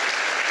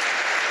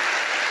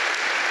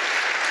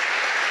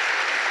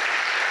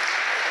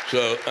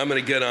 So I'm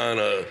going to get on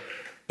a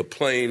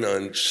plane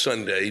on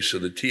Sunday, so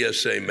the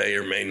TSA may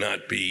or may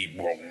not be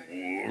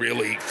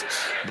really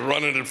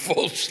running at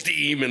full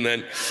steam, and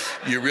then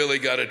you really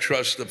got to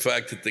trust the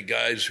fact that the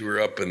guys who are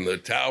up in the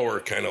tower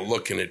kind of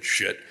looking at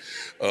shit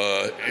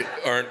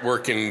aren't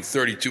working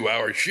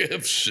 32-hour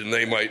shifts, and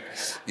they might,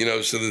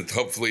 so that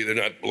hopefully they're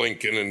not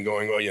blinking and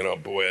going,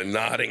 and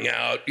nodding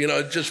out.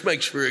 It just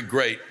makes for a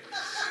great,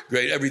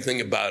 everything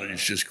about it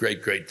is just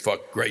great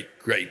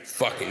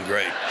fucking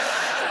great.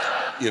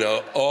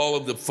 All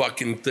of the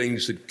fucking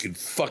things that could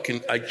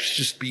it's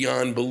just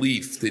beyond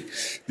belief that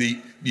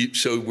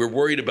so we're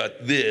worried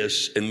about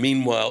this, and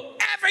meanwhile,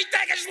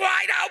 everything is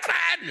wide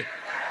open.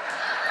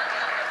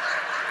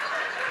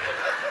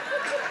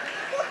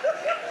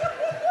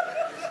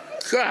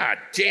 God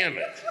damn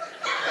it.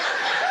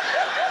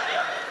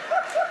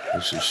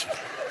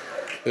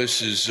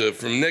 This is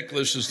from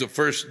Nicholas. This is the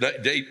first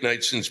date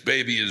night since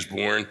baby is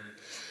born.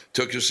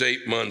 Took us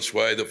 8 months.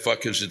 Why the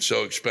fuck is it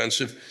so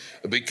expensive?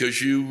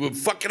 Because you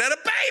fucking had a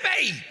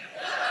baby.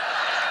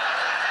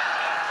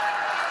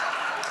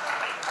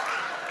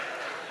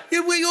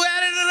 You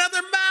added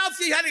another mouth.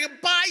 You had to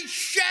buy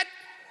shit.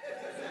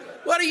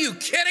 What, are you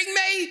kidding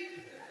me?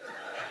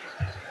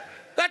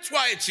 That's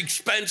why it's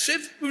expensive.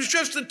 If it was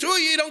just the two of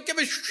you don't give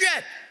a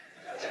shit.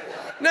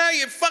 Now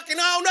you're fucking,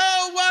 oh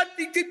no, what?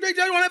 He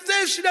don't have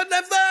this, he doesn't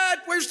have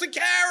that. Where's the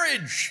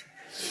carriage?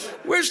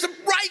 Where's the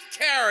right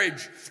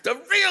carriage? The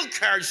real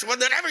carriage, the one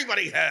that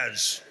everybody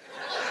has.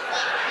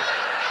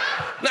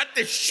 Not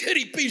this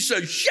shitty piece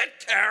of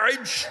shit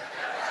carriage.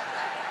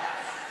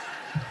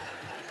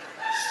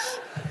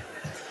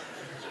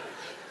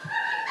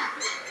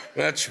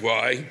 That's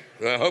why.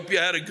 I hope you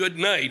had a good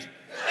night.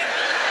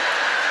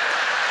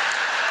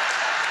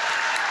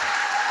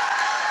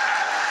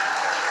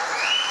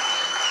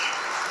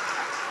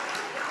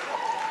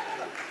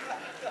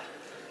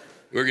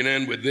 We're going to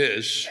end with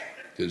this,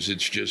 because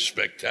it's just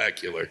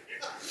spectacular.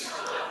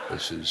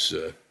 This is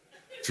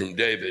from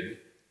David.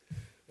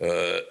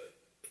 I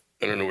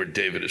don't know where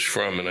David is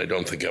from, and I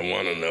don't think I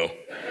want to know.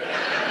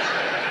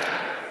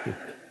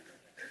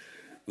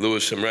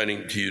 Louis, I'm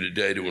writing to you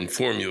today to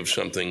inform you of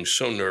something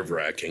so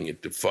nerve-wracking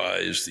it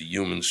defies the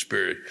human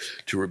spirit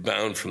to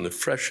rebound from the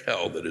fresh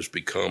hell that has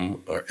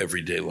become our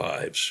everyday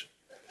lives.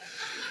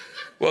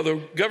 While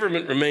the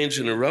government remains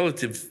in a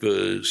relative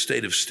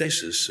state of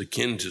stasis,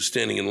 akin to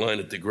standing in line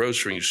at the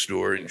grocery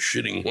store and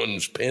shitting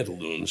one's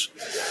pantaloons,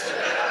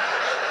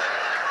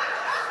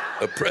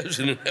 a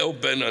president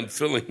hell-bent on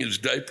filling his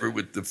diaper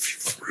with the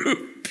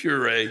fruit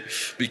puree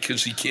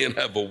because he can't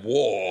have a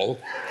wall,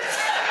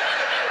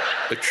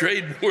 a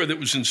trade war that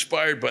was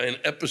inspired by an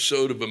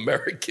episode of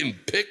American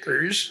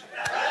Pickers,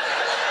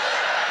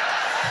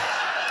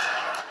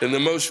 and the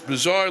most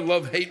bizarre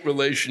love-hate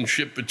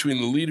relationship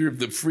between the leader of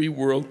the free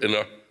world and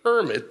a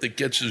hermit that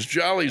gets his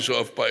jollies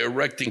off by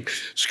erecting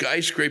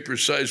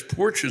skyscraper-sized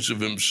portraits of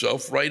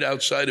himself right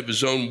outside of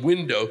his own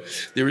window,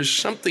 there is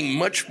something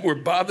much more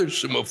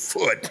bothersome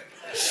afoot.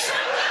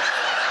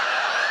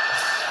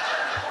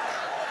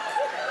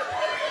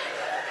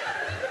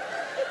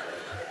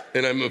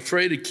 And I'm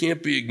afraid it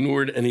can't be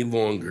ignored any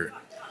longer.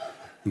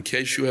 In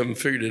case you haven't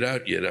figured it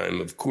out yet, I'm,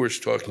 of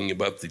course, talking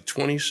about the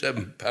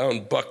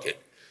 27-pound bucket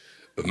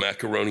of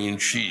macaroni and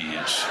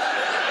cheese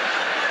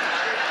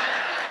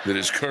that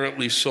is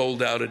currently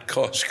sold out at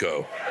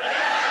Costco.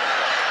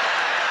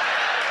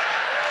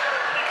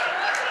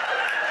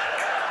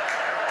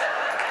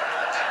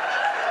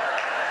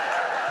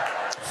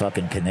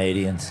 Fucking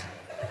Canadians.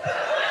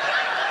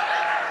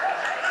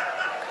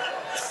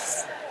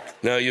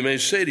 Now, you may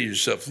say to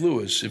yourself,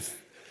 Louis, if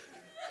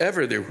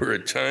ever there were a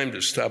time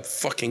to stop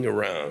fucking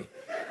around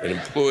and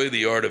employ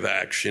the art of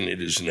action,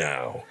 it is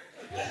now.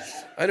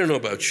 I don't know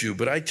about you,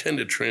 but I tend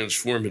to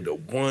transform into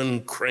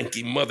one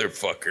cranky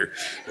motherfucker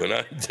when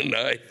I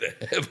deny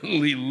the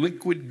heavenly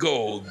liquid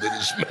gold that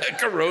is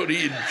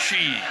macaroni and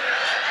cheese.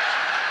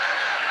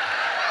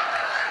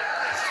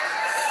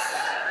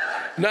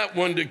 Not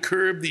one to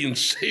curb the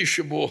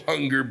insatiable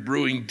hunger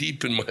brewing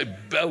deep in my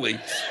belly,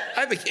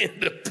 I began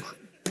to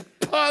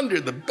ponder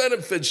the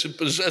benefits of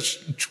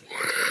possessing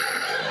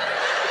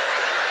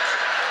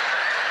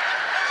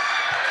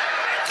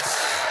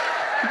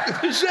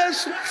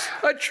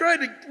I tried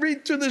to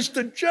read through this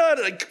to John,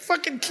 and I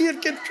fucking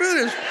can't get through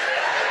this.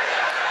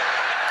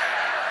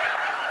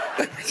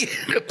 I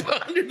began to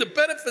ponder the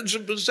benefits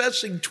of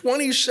possessing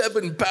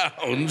 27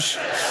 pounds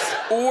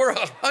or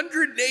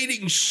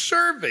 180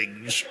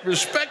 servings,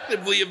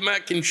 respectively, of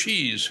mac and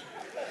cheese.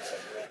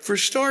 For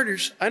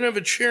starters, I don't have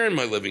a chair in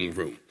my living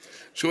room.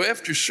 So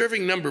after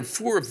serving number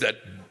 4 of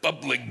that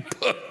bubbling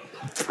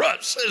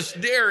processed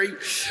dairy,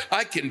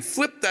 I can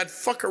flip that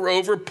fucker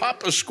over,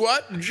 pop a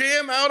squat, and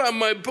jam out on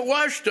my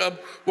wash tub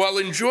while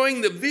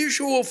enjoying the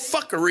visual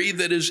fuckery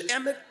that is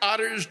Emmett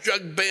Otter's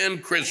Jug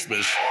Band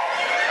Christmas.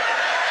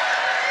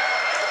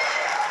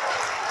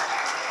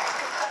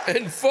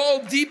 And fall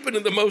deep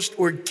into the most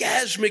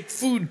orgasmic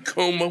food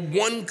coma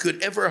one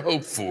could ever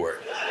hope for.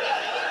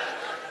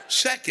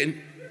 Second,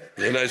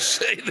 and I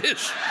say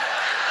this,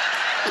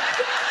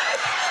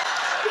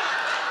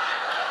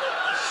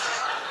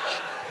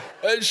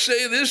 I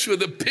say this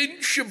with a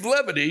pinch of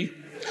levity,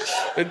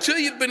 until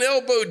you've been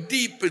elbow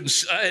deep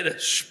inside a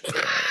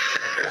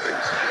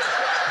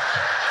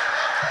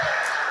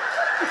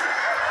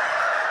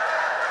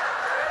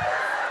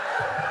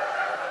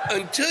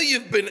until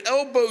you've been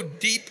elbow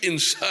deep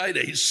inside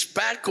a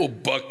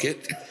spackle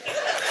bucket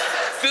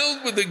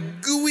filled with a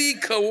gooey,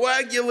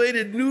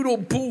 coagulated noodle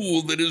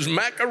pool that is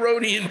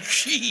macaroni and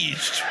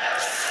cheese.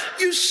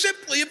 You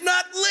simply have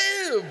not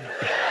lived.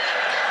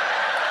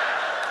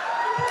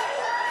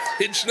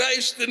 It's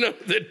nice to know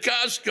that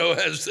Costco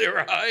has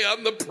their eye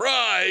on the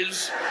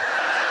prize.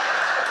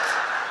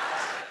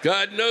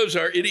 God knows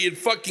our idiot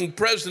fucking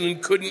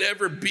president couldn't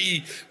ever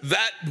be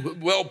that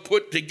well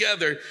put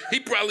together. He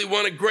probably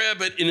want to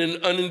grab it in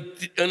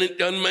an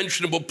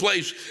unmentionable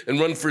place and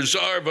run for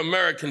Tsar of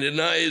America and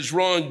deny his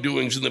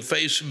wrongdoings in the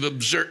face of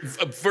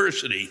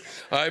adversity.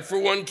 I, for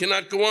one,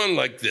 cannot go on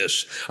like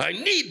this. I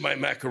need my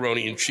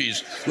macaroni and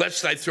cheese,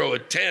 lest I throw a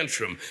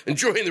tantrum and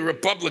join the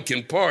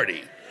Republican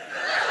Party.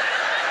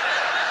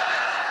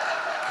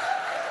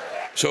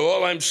 So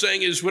all I'm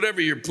saying is, whatever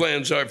your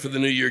plans are for the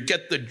new year,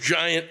 get the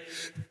giant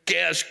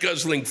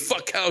gas-guzzling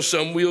fuckhouse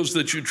on wheels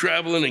that you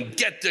travel in and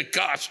get to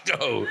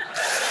Costco.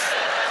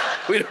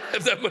 We don't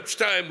have that much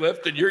time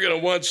left, and you're going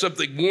to want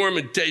something warm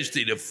and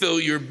tasty to fill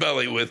your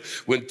belly with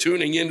when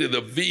tuning into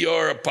the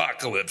VR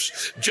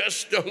apocalypse.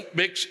 Just don't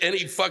mix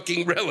any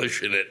fucking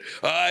relish in it.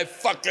 I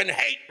fucking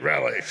hate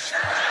relish.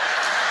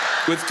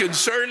 With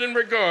concern and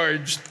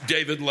regards,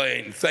 David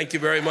Lane. Thank you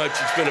very much.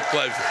 It's been a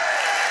pleasure.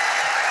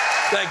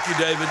 Thank you,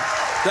 David.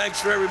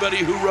 Thanks for everybody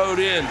who wrote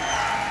in.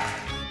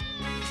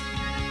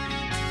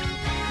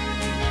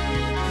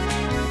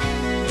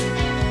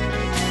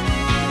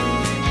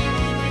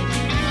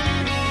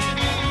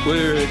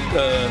 We're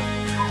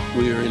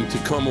in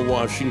Tacoma,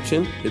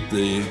 Washington, at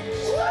the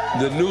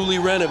newly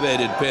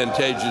renovated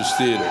Pantages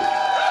Theater.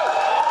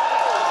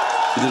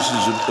 This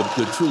is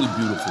a truly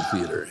beautiful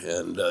theater,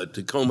 and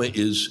Tacoma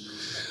is.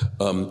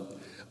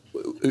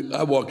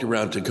 I walked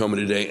around Tacoma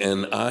today,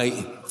 and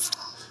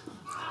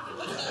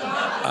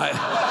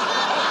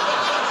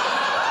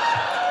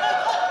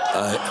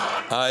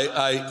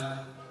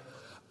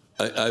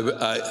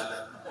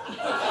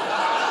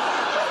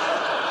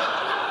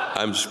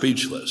I'm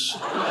speechless.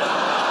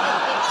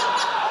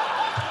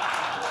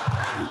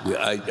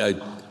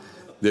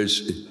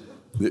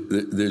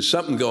 There's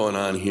something going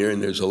on here,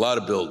 and there's a lot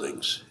of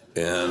buildings,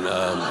 and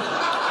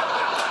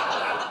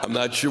I'm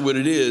not sure what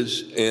it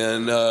is.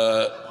 And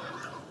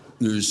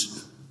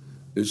there's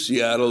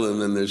Seattle,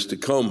 and then there's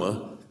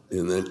Tacoma,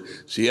 and then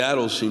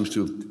Seattle seems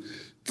to have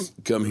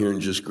come here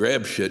and just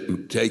grabbed shit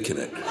and taken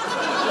it.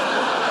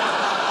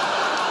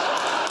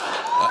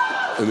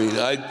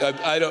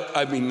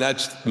 I mean,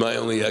 that's my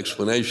only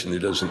explanation. I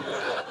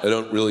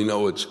don't really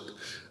know what's.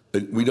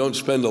 We don't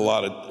spend a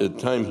lot of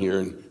time here,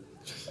 and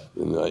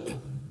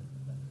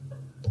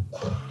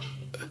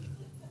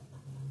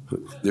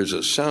there's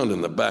a sound in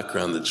the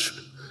background that's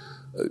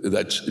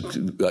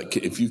like,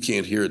 if you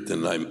can't hear it,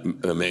 then I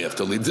may have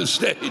to leave the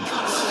stage.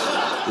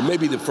 It may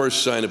be the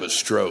first sign of a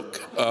stroke.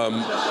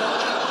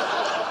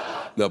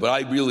 No, but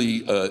I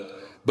really.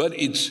 But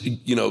it's,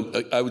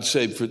 I would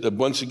say,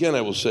 once again,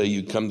 I will say,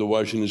 you come to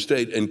Washington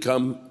State and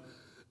come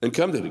to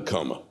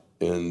Tacoma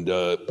and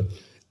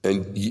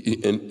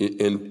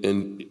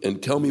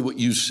tell me what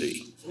you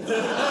see.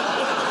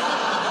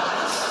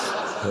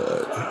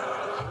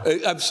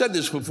 I've said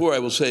this before. I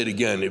will say it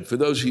again. For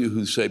those of you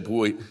who say,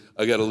 "Boy,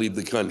 I got to leave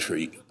the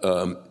country,"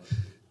 I've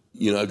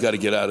got to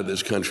get out of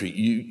this country.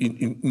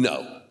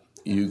 No,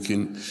 you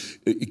can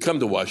come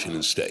to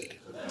Washington State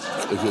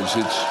because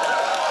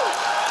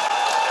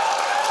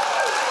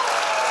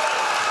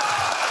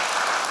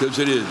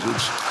it is.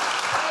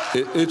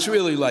 It's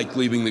really like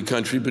leaving the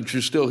country, but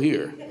you're still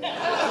here.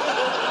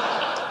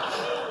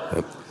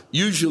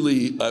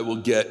 Usually I will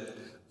get,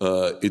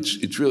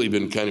 it's really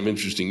been kind of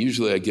interesting.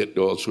 Usually I get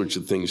all sorts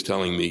of things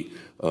telling me,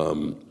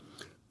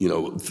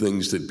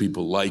 things that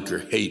people like or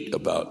hate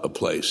about a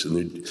place.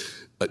 And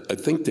I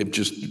think I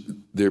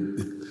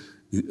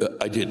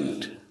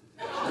didn't.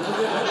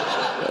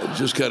 I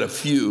just got a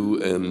few,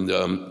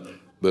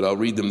 but I'll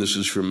read them. This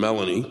is from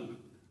Melanie,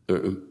 or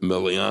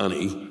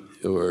Meliani,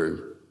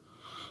 or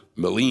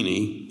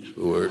Melini,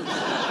 or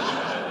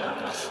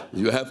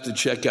you have to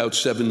check out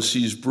Seven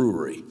Seas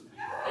Brewery.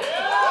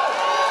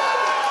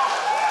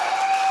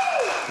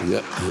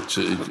 Yeah,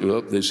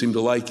 they seem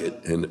to like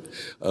it, and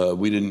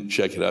we didn't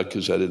check it out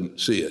because I didn't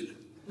see it.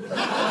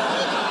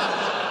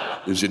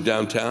 Is it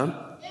downtown?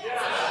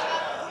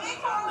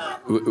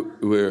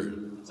 Where?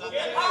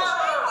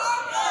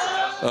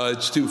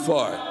 It's too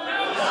far.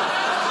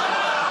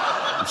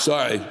 I'm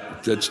sorry,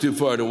 that's too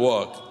far to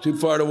walk. Too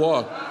far to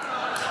walk.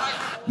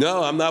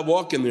 No, I'm not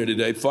walking there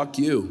today. Fuck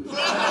you.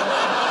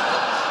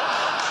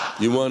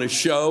 You want a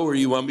show, or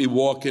you want me to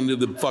walk into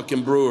the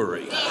fucking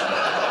brewery?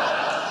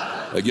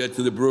 I get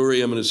to the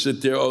brewery, I'm going to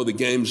sit there. Oh, the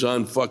game's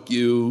on. Fuck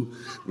you.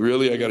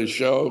 Really? I got a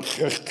show?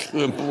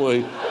 Oh,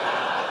 boy.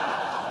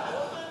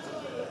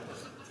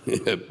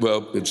 Yeah,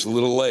 well, it's a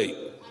little late.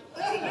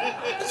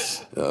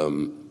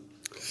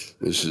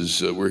 This is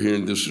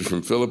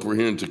from Philip. We're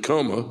here in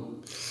Tacoma.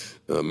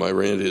 My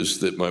rant is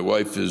that my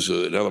wife is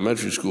an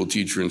elementary school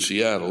teacher in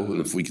Seattle,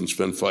 and if we can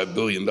spend $5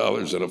 billion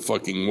on a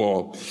fucking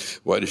wall,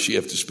 why does she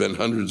have to spend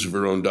hundreds of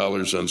her own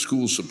dollars on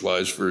school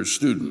supplies for her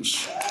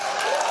students?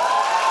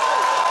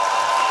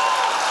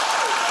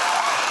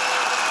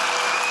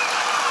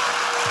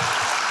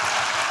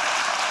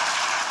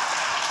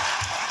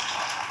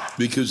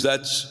 Because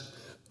that's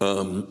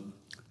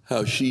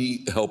how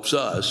she helps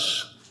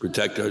us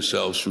protect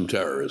ourselves from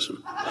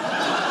terrorism.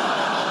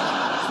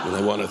 And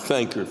I want to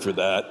thank her for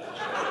that.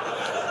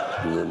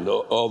 And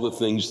all the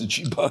things that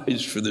she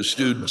buys for the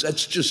students.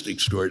 That's just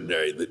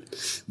extraordinary and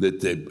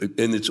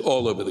it's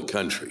all over the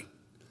country,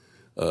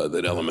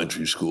 that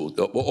elementary school,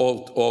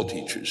 all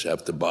teachers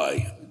have to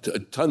buy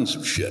tons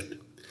of shit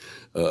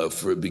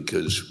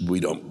because we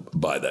don't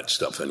buy that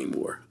stuff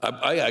anymore.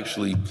 I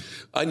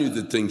knew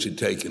that things had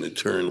taken a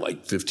turn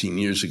like 15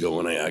 years ago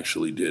when I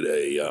actually did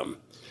a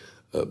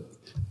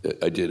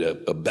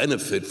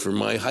benefit for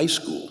my high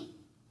school.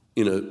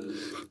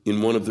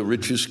 in one of the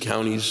richest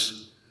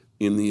counties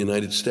in the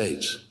United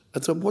States. I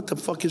thought, what the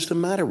fuck is the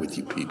matter with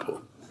you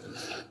people?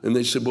 And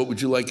they said, what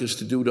would you like us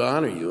to do to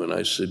honor you? And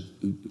I said,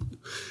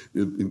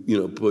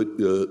 put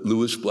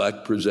Lewis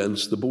Black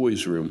Presents The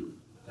Boys Room.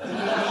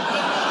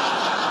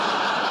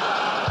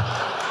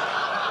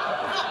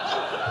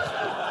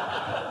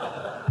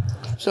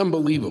 It's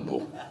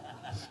unbelievable.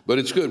 But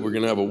it's good. We're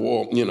going to have a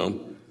wall,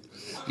 You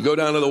go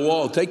down to the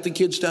wall. Take the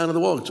kids down to the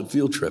wall. It's a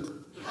field trip.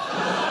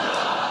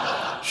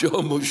 Show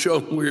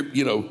them where,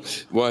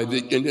 why,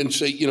 and then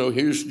say,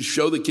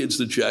 show the kids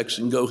the checks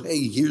and go,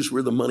 hey, here's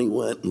where the money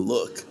went, and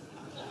look.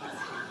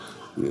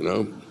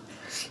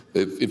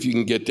 If you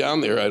can get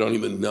down there, I don't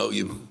even know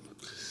the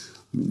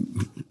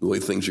way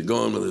things are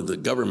going, whether the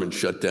government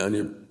shut down,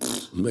 you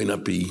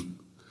maybe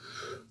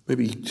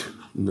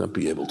not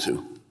be able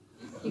to.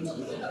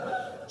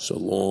 It's a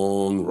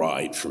long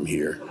ride from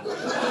here.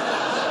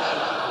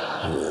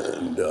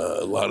 And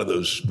a lot of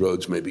those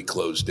roads may be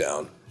closed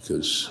down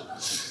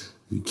because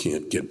you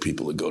can't get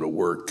people to go to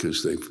work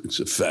because it's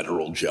a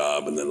federal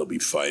job, and then they'll be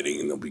fighting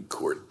and there'll be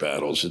court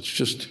battles. It's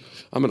just,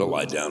 I'm going to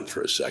lie down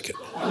for a second.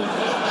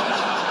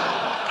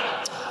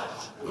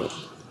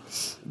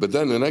 But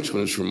then the next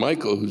one is from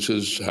Michael, who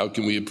says, how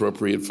can we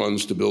appropriate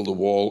funds to build a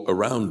wall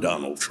around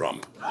Donald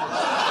Trump?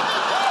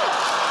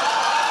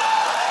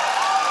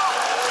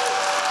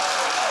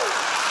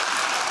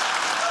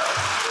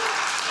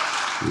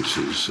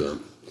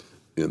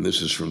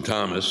 This is from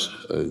Thomas,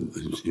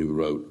 who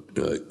wrote,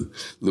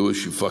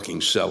 Lewis, you fucking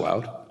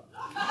sellout.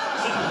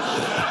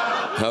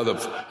 How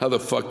the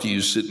fuck do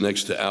you sit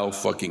next to Al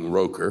fucking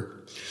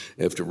Roker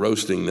after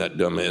roasting that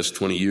dumbass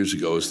 20 years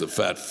ago as the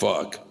fat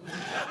fuck?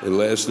 And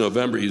last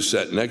November, you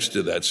sat next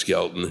to that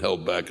skeleton,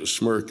 held back a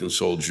smirk, and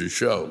sold your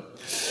show.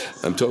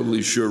 I'm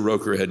totally sure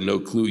Roker had no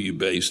clue you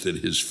based at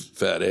his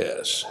fat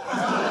ass.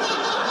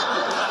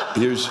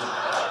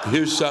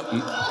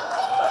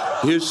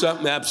 Here's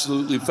something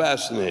absolutely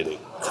fascinating.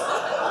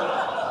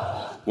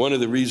 One of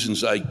the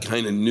reasons I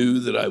kind of knew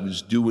that I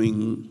was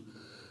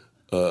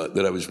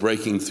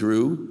breaking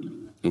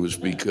through was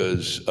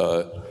because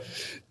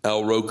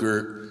Al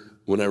Roker,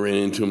 when I ran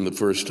into him the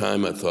first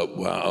time, I thought,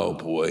 wow,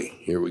 boy,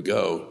 here we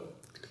go.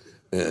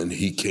 And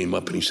he came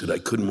up and he said, I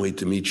couldn't wait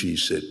to meet you. He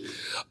said,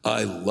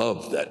 I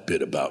love that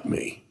bit about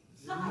me.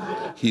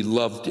 He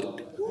loved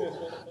it.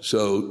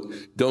 So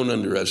don't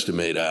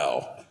underestimate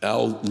Al.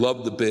 Al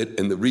loved the bit,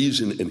 and the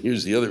reason, and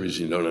here's the other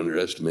reason you don't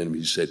underestimate him,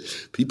 he said,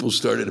 people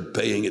started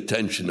paying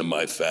attention to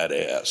my fat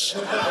ass.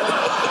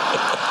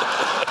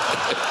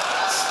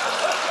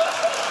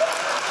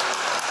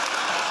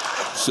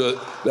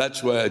 So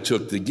that's why I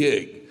took the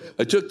gig.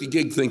 I took the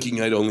gig thinking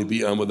I'd only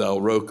be on with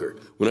Al Roker.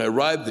 When I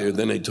arrived there,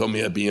 then they told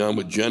me I'd be on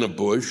with Jenna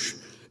Bush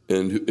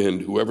and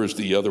whoever's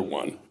the other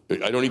one.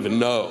 I don't even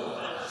know,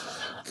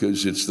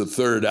 because it's the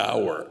third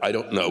hour. I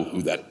don't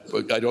know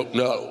I don't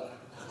know.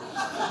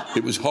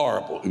 It was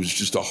horrible. It was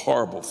just a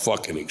horrible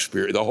fucking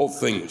experience. The whole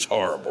thing was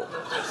horrible.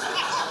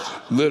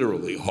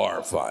 Literally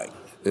horrifying.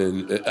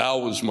 And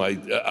Al was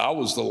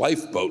the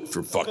lifeboat,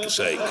 for fuck's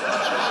sake.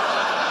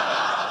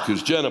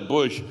 Because Jenna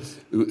Bush,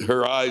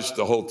 her eyes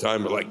the whole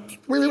time were like,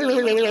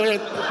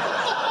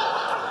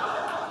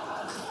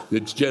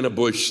 it's Jenna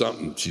Bush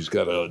something. She's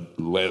got a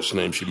last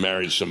name. She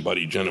married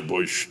somebody, Jenna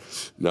Bush.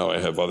 Now I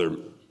have other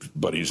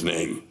buddy's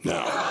name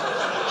now.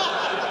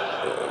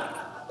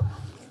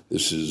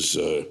 This is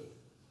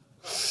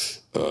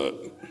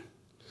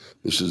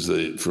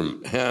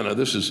from Hannah.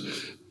 This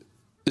is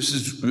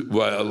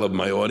why I love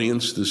my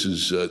audience. This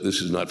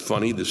is not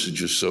funny. This is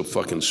just so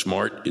fucking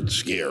smart. It's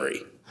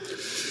scary.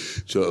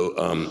 So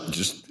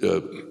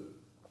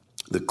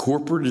the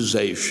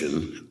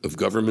corporatization of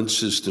government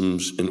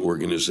systems and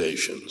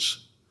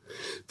organizations.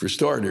 For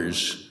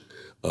starters,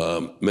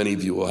 many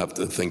of you will have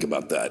to think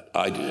about that.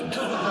 I did.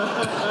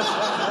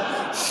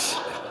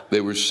 They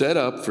were set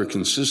up for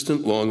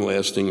consistent,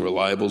 long-lasting,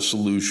 reliable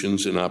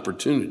solutions and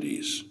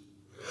opportunities,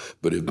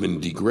 but have been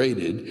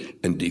degraded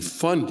and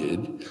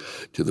defunded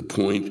to the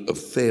point of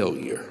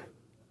failure,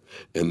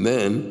 and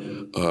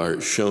then are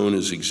shown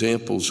as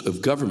examples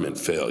of government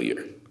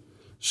failure.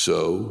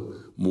 So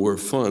more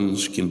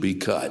funds can be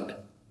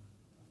cut.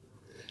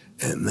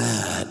 And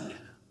that,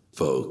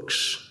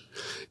 folks,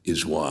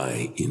 is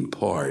why, in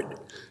part,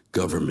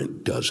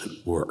 government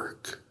doesn't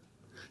work.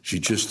 She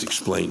just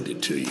explained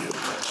it to you.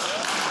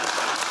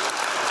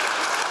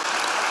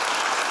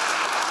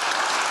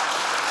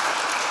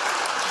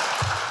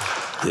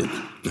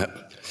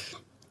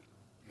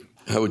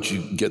 How would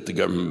you get the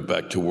government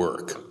back to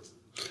work?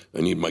 I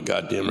need my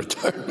goddamn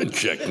retirement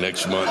check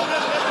next month.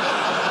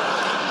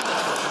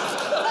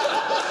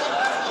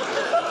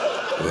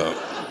 Well,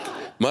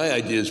 my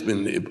idea has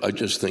been, I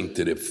just think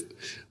that if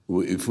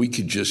we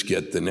could just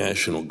get the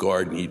National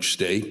Guard in each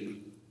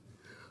state,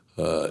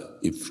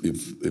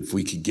 if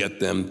we could get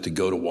them to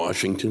go to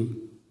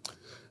Washington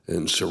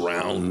and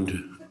surround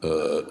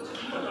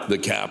the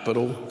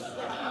Capitol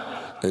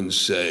and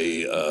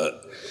say,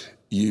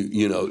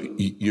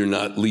 you're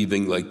not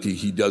leaving, like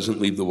he doesn't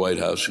leave the White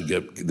House. You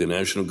get the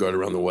National Guard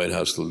around the White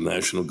House, the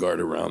National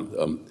Guard around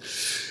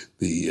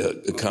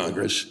the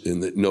Congress,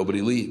 and that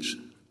nobody leaves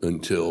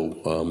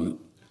until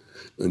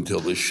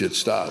this shit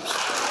stops.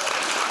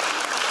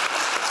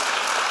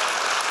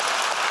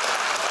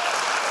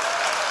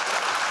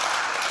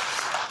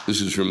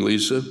 This is from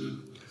Lisa.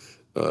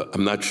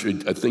 I'm not sure.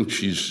 I think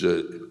she's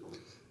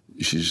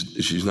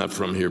not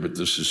from here, but it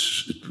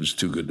was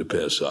too good to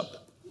pass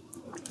up.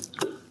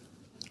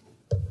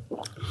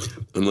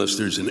 Unless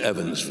there's an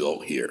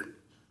Evansville here.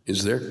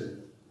 Is there?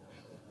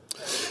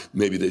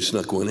 Maybe they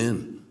snuck one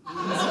in.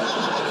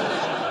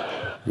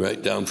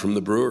 Right down from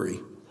the brewery.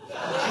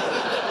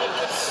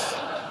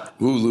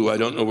 Ooh, Lou, I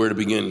don't know where to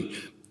begin.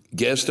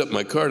 Gassed up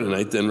my car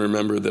tonight, then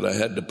remember that I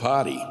had to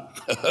potty.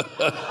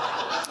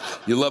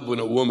 You love when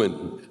a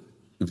woman,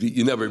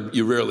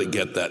 you rarely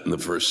get that in the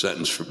first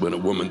sentence when a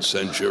woman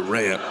sends you a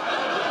rant.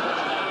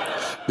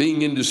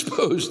 Being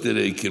indisposed at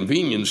a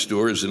convenience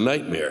store is a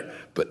nightmare,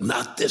 but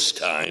not this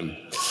time.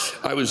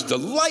 I was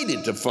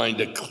delighted to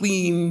find a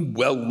clean,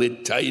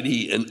 well-lit,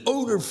 tidy, and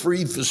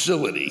odor-free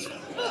facility.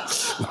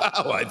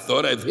 Wow, I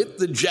thought I've hit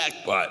the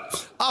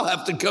jackpot. I'll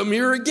have to come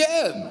here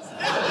again.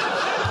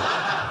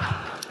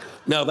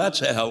 Now,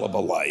 that's a hell of a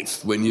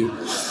life.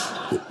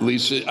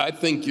 Lisa, I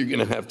think you're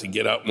going to have to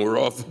get out more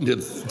often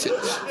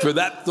for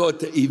that thought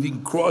to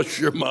even cross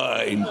your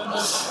mind.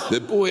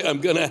 That, boy,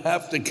 I'm going to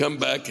have to come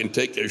back and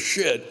take a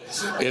shit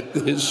at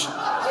this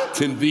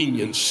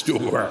convenience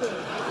store.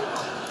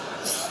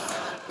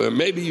 Or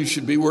maybe you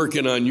should be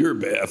working on your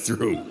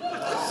bathroom.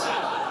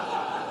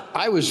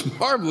 I was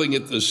marveling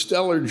at the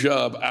stellar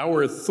job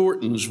our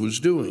Thorntons was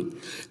doing.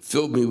 It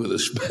filled me with a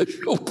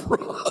special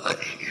pride.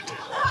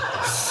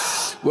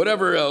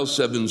 Whatever else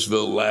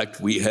Evansville lacked,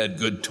 we had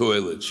good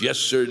toilets. Yes,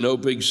 sir, no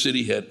big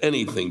city had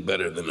anything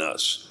better than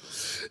us.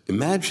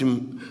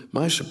 Imagine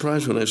my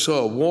surprise when I saw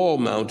a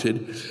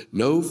wall-mounted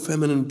no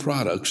feminine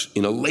products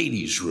in a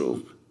ladies'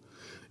 room.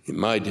 In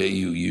my day,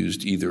 you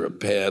used either a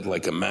pad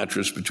like a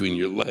mattress between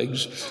your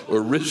legs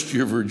or risked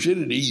your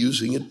virginity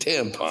using a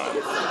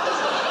tampon.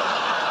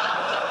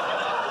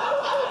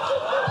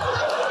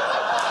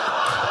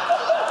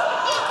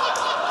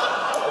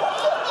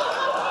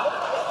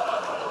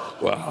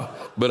 Wow,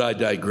 but I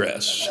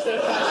digress.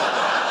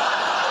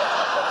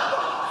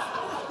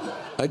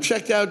 I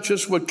checked out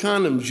just what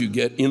condoms you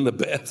get in the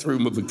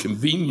bathroom of a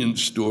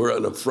convenience store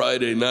on a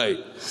Friday night.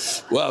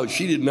 Wow,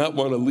 she did not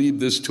want to leave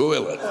this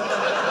toilet.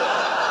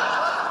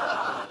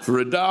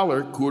 For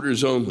 $1,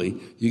 quarters only,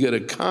 you get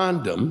a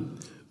condom,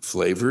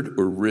 flavored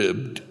or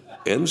ribbed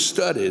and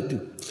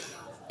studded,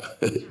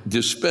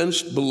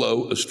 dispensed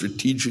below a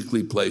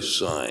strategically placed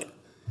sign.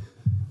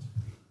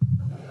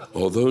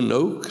 Although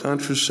no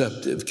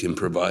contraceptive can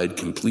provide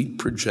complete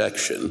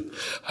protection,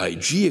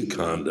 Hygeia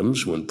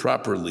condoms, when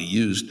properly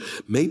used,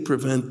 may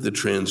prevent the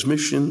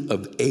transmission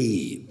of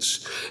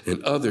AIDS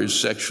and other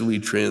sexually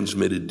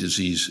transmitted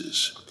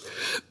diseases.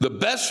 The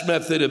best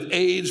method of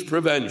AIDS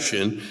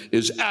prevention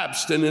is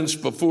abstinence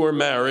before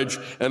marriage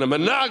and a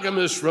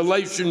monogamous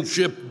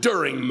relationship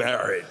during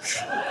marriage.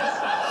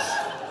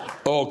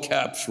 All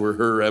caps were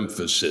her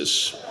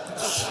emphasis.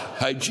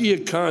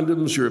 Hygeia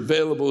condoms are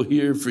available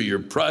here for your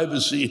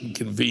privacy and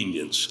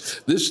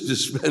convenience. This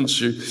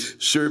dispenser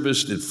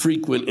serviced at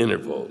frequent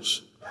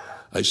intervals.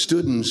 I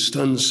stood in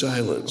stunned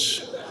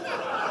silence.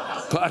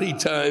 Potty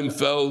time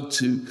fell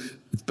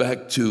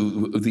back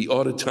to the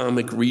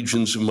autonomic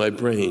regions of my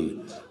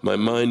brain. My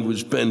mind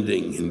was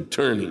bending and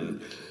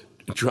turning,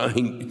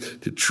 trying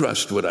to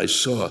trust what I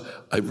saw.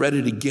 I read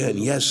it again.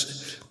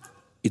 Yes,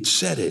 it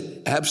said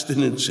it.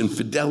 Abstinence and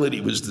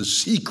fidelity was the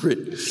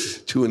secret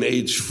to an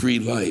AIDS-free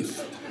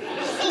life.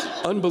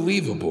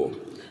 Unbelievable.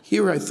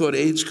 Here I thought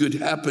AIDS could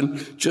happen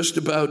just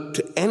about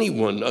to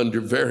anyone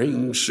under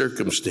varying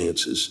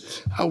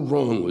circumstances. How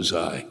wrong was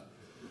I?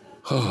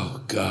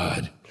 Oh,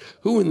 God.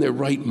 Who in their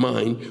right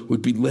mind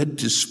would be led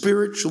to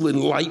spiritual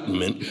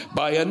enlightenment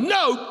by a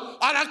note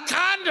on a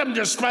condom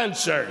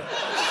dispenser?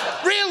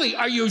 Really,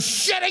 are you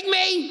shitting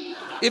me?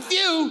 If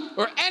you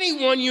or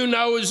anyone you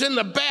know is in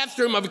the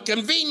bathroom of a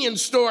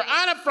convenience store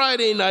on a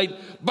Friday night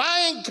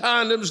buying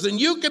condoms, then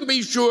you can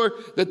be sure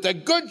that the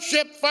good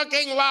ship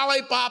fucking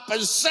lollipop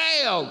has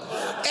sailed.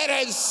 It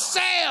has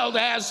sailed,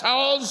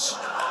 assholes.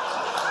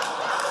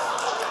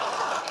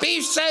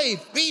 Be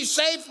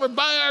safe or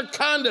buy our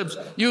condoms,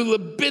 you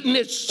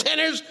libidinous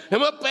sinners,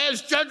 and we'll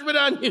pass judgment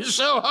on you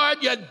so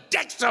hard your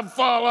dicks will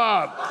fall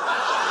off.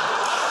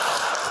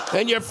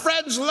 And your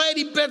friends'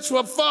 lady bits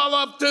will fall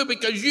off too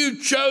because you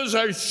chose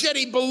our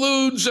shitty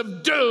balloons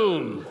of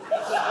doom.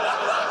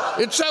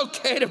 It's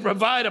okay to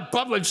provide a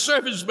public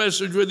service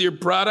message with your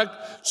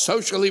product,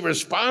 socially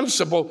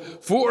responsible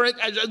for it,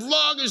 as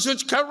long as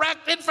it's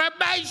correct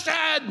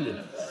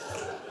information.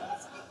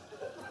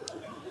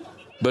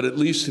 But at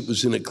least it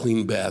was in a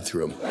clean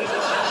bathroom.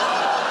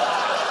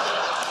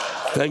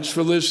 Thanks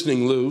for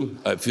listening, Lou.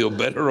 I feel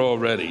better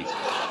already.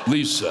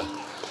 Lisa,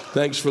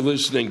 thanks for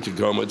listening,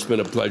 Tacoma. It's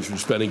been a pleasure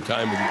spending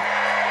time with you.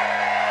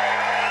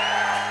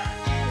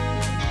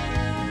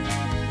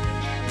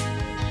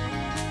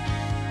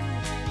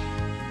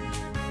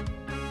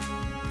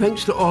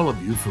 Thanks to all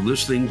of you for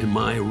listening to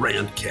my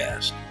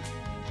Rantcast.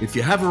 If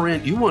you have a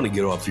rant you want to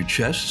get off your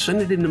chest,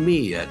 send it in to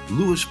me at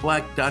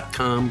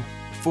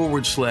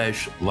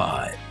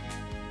lewisblack.com/live.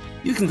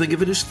 You can think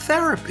of it as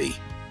therapy,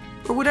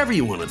 or whatever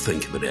you want to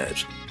think of it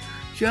as.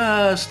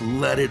 Just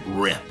let it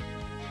rip.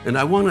 And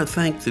I want to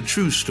thank the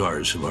true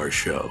stars of our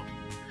show,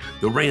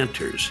 the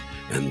ranters,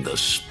 and the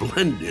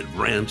splendid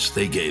rants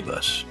they gave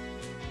us.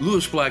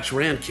 Lewis Black's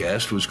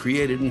Rantcast was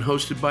created and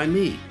hosted by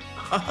me,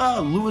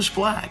 Lewis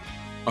Black.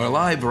 Our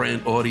live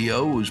rant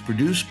audio was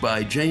produced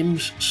by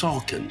James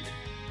Salkin.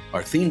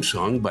 Our theme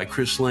song by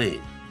Chris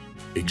Lane.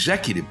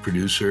 Executive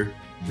producer,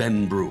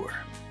 Ben Brewer.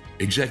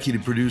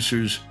 Executive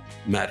producers,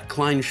 Matt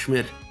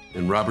Kleinschmidt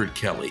and Robert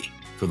Kelly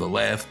for the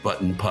Laugh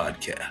Button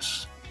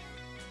Podcast.